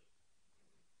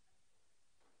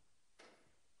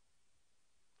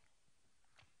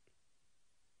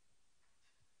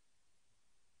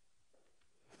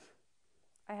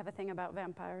 I have a thing about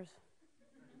vampires.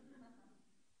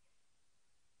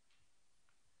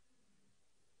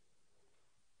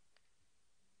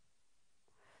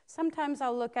 Sometimes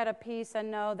I'll look at a piece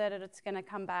and know that it's going to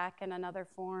come back in another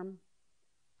form.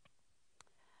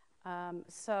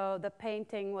 So the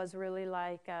painting was really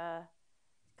like a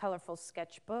colorful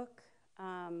sketchbook.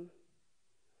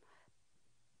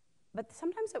 But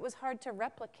sometimes it was hard to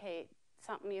replicate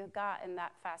something you got in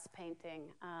that fast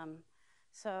painting.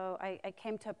 So I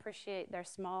came to appreciate their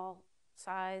small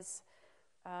size.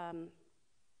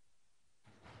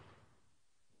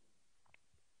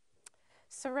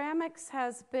 Ceramics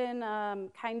has been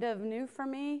kind of new for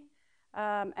me,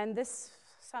 and this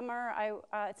summer,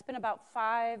 it's been about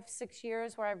 5-6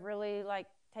 years where I've really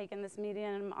taken this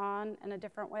medium on in a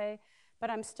different way, but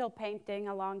I'm still painting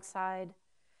alongside.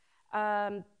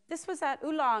 This was at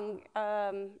Oolong,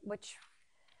 which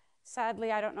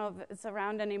sadly I don't know if it's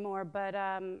around anymore, but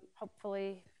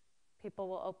hopefully people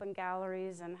will open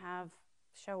galleries and have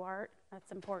show art.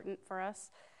 That's important for us.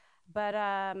 But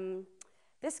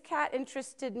this cat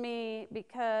interested me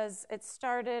because it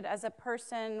started as a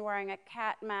person wearing a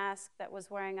cat mask that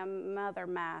was wearing a mother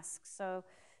mask. So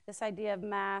this idea of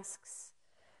masks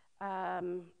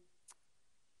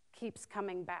keeps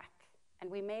coming back.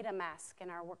 And we made a mask in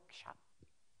our workshop.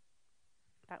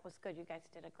 That was good. You guys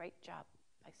did a great job.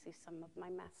 I see some of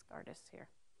my mask artists here.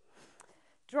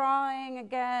 Drawing,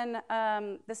 again,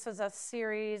 this was a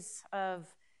series of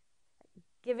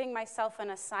giving myself an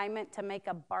assignment to make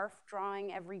a barf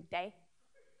drawing every day.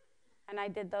 And I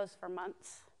did those for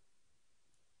months.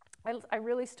 I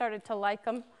really started to like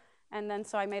them, and then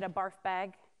so I made a barf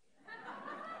bag.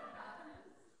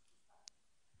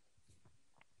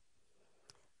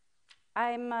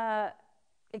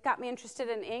 It got me interested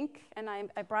in ink, and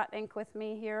I brought ink with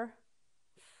me here.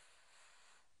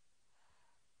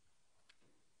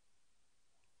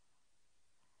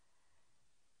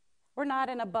 We're not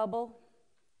in a bubble.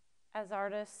 As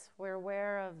artists, we're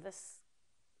aware of this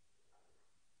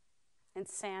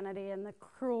insanity and the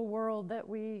cruel world that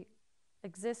we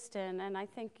exist in, and I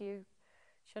think you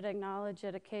should acknowledge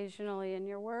it occasionally in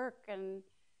your work and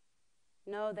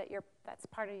know that that's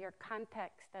part of your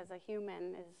context as a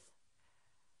human, is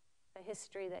the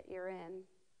history that you're in.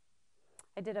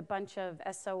 I did a bunch of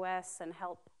SOS and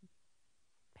help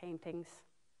paintings.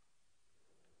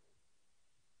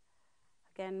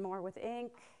 Again, more with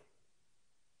ink.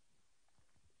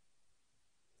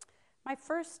 My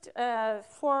first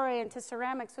foray into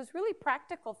ceramics was really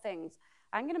practical things.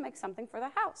 I'm going to make something for the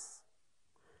house.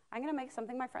 I'm going to make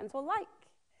something my friends will like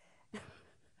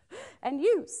and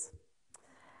use.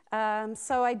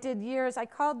 So I did years. I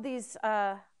called these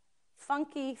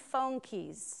funky phone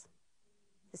keys.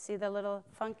 You see the little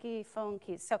funky phone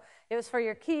keys? So it was for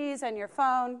your keys and your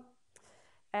phone.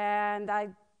 And I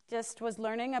just was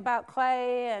learning about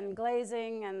clay and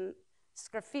glazing and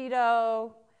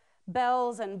sgraffito,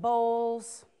 bells and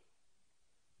bowls.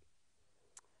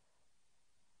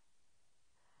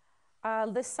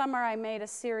 This summer I made a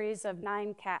series of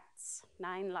 9 cats,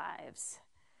 9 lives.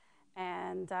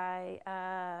 And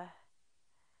I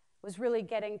was really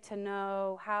getting to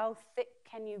know how thick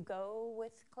can you go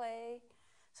with clay.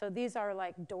 So these are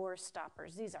like door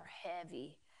stoppers. These are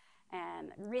heavy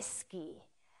and risky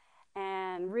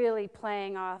and really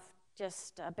playing off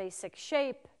just a basic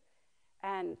shape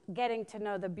and getting to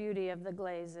know the beauty of the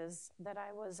glazes that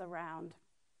I was around.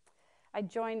 I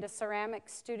joined a ceramic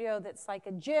studio that's like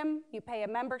a gym. You pay a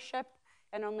membership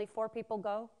and only 4 people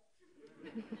go.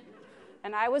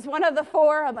 And I was one of the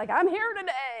 4. I'm like, I'm here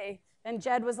today. And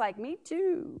Jed was like, me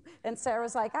too. And Sarah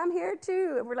was like, I'm here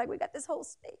too. And we're like, we got this whole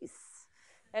space.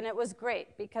 And it was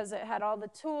great because it had all the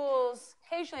tools.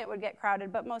 Occasionally it would get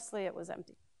crowded, but mostly it was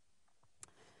empty.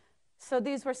 So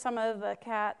these were some of the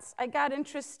cats. I got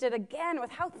interested again with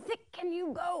how thick can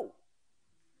you go?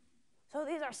 So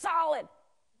these are solid.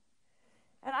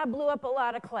 And I blew up a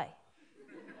lot of clay.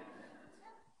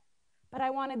 But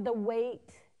I wanted the weight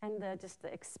and just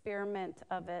the experiment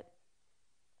of it.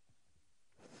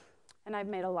 And I've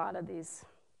made a lot of these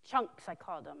chunks, I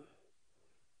called them.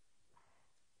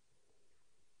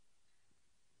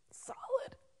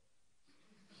 Solid.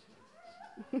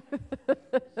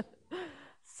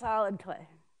 Solid clay.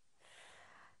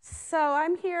 So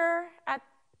I'm here at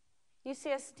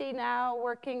UCSD now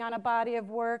working on a body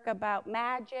of work about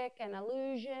magic and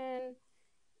illusion.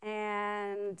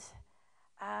 And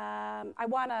I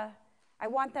want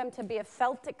them to be a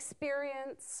felt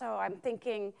experience. So I'm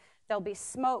thinking there'll be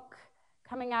smoke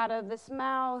coming out of this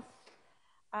mouth.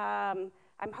 I'm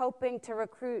hoping to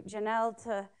recruit Janelle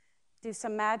to do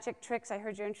some magic tricks. I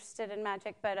heard you're interested in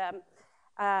magic, but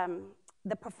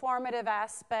the performative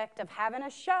aspect of having a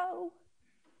show.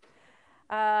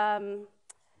 I'm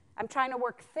trying to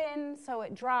work thin so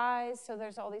it dries, so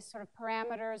there's all these sort of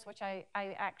parameters, which I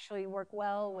actually work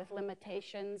well with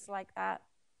limitations like that.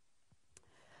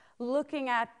 Looking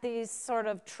at these sort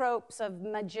of tropes of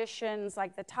magicians,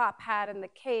 like the top hat and the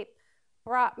cape,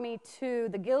 brought me to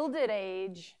the Gilded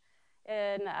Age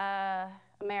in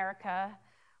America,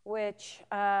 which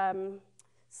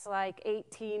it's like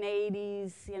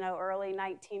 1880s, early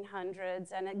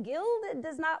 1900s. And gilded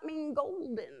does not mean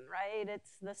golden, right?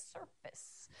 It's the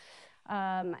surface.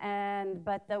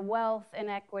 But the wealth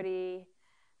inequity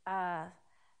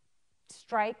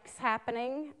strikes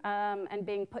happening and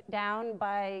being put down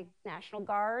by National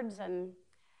Guards, and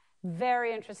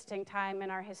very interesting time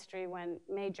in our history when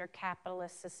major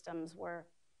capitalist systems were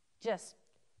just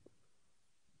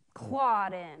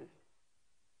clawed in.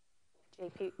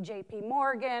 JP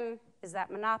Morgan is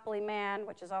that monopoly man,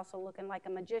 which is also looking like a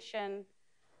magician.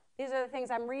 These are the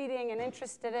things I'm reading and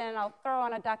interested in. I'll throw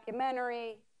on a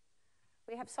documentary.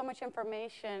 We have so much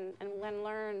information and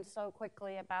learn so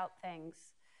quickly about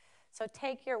things. So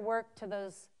take your work to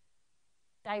those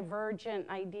divergent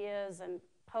ideas and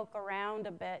poke around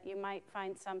a bit. You might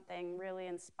find something really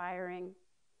inspiring.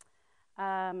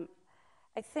 I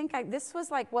think this was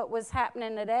like what was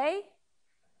happening today.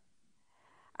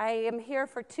 I am here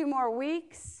for 2 more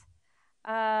weeks.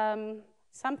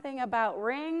 Something about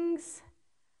rings,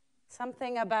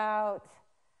 something about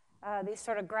these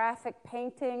sort of graphic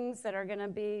paintings that are going to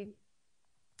be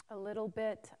a little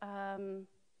bit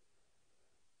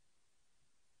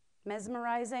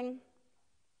mesmerizing.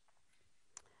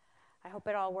 I hope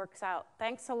it all works out.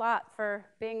 Thanks a lot for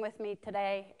being with me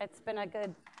today. It's been a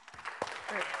good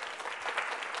group.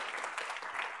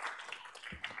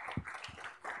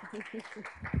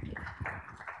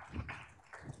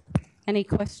 Any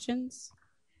questions?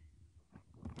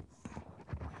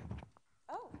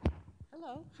 Oh,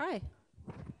 hello. Hi.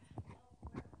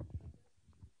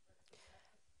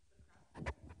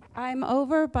 I'm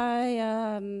over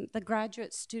by the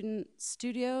graduate student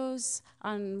studios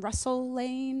on Russell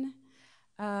Lane,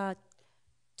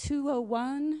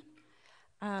 201.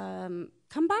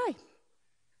 Come by.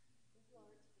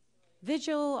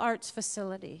 Visual Arts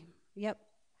Facility. Yep.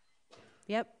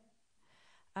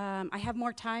 I have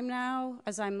more time now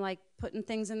as I'm like putting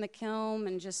things in the kiln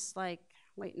and just like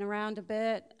waiting around a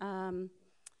bit. I'm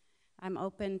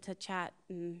open to chat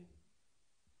and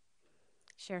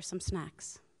share some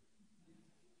snacks.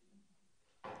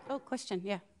 Oh, question,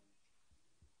 yeah.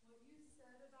 What you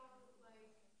said about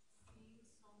like seeing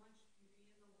so much beauty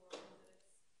in the world that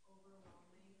it's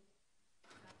overwhelming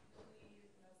definitely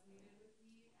resonated with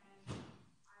me, and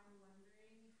I'm wondering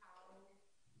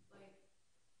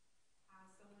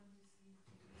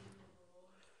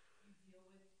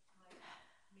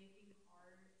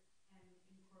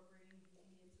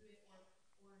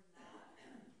or not?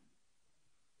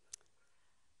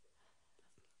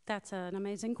 That's an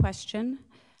amazing question.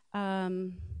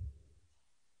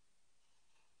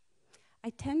 I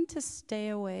tend to stay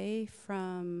away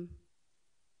from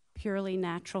purely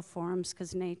natural forms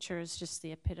because nature is just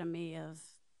the epitome of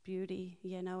beauty,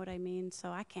 you know what I mean?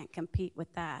 So I can't compete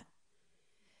with that.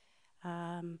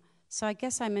 So I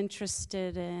guess I'm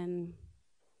interested in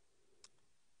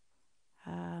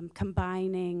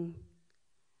combining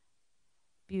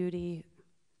beauty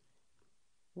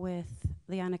with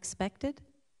the unexpected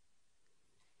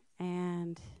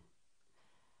and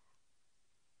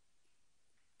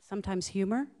sometimes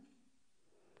humor.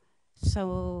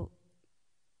 So,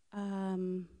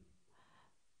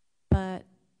 but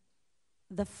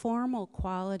the formal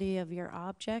quality of your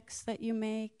objects that you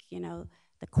make, you know,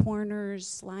 the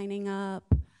corners lining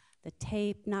up, the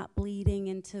tape not bleeding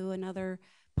into another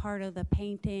part of the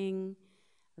painting,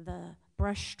 the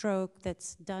brush stroke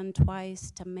that's done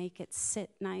twice to make it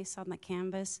sit nice on the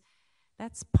canvas,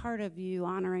 that's part of you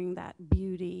honoring that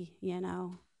beauty, you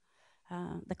know.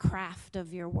 The craft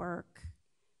of your work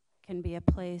can be a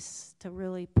place to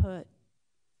really put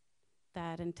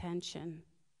that intention.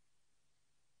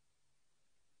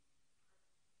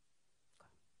 I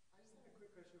just had a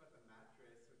quick question about the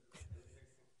mattress.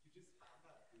 You just found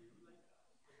that blue like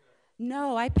that?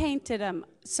 No, I painted them.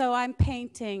 So I'm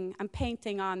painting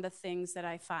on the things that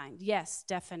I find. Yes,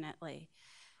 definitely.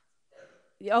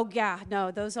 Oh yeah,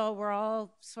 no, those all were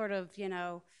all sort of, you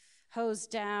know,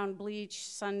 hosed down,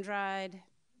 bleached, sun-dried.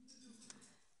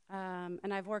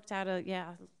 And I've worked out of,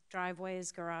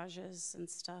 driveways, garages and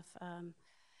stuff.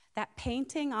 That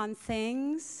painting on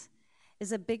things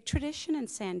is a big tradition in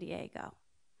San Diego.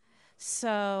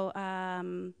 So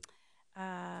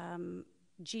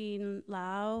Jean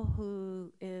Lau,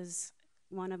 who is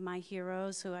one of my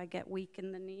heroes, who I get weak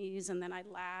in the knees and then I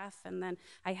laugh and then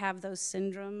I have those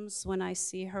syndromes when I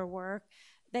see her work.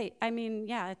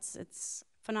 It's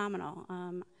phenomenal.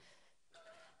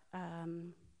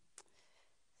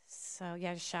 So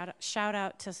yeah, shout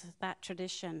out to that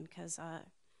tradition because I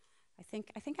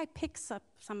think I picked up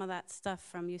some of that stuff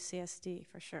from UCSD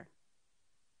for sure.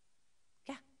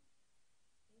 Yeah.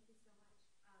 Thank you so much.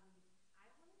 I wanted to know if you could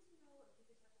talk a little bit more about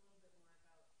what I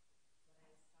saw as like an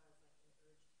urge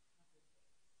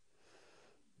to cover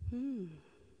things.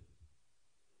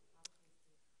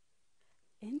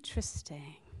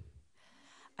 Interesting.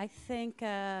 I think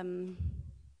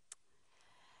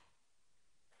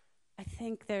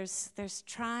there's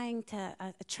trying to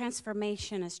a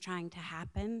transformation is trying to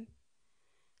happen.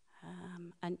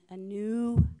 A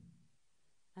new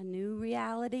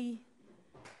reality.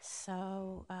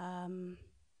 So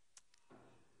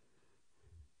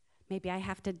maybe I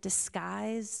have to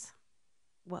disguise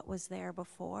what was there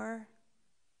before.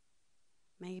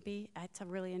 Maybe it's a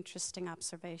really interesting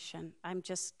observation. I'm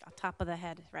just on top of the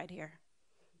head right here,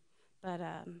 but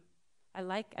I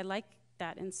like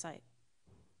that insight.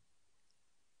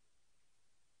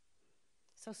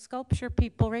 So sculpture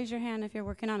people, raise your hand if you're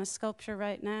working on a sculpture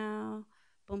right now.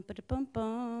 Boom, ba da boom,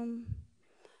 boom.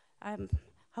 I'm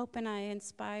hoping I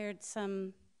inspired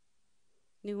some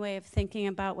new way of thinking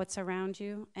about what's around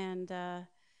you, and I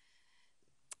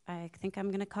think I'm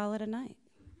going to call it a night.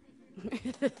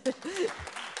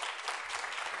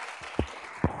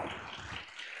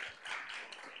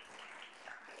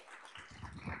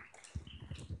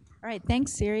 All right,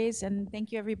 thanks, Ceres, and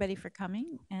thank you, everybody, for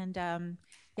coming. And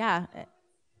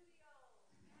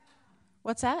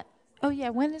what's that? Oh, yeah,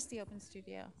 when is the open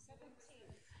studio?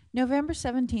 17th. November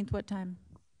 17th, what time?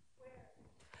 Where?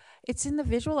 It's in the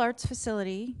Visual Arts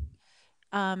Facility,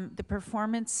 the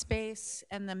performance space,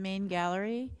 and the main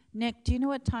gallery. Nick, do you know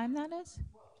what time that is?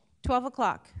 12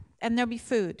 o'clock, and there'll be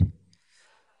food.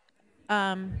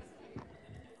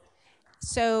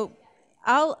 So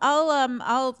I'll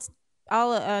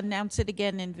announce it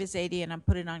again in Viz 80 and I'll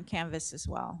put it on Canvas as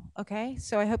well. Okay,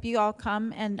 so I hope you all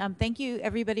come, and thank you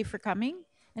everybody for coming,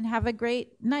 and have a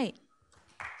great night.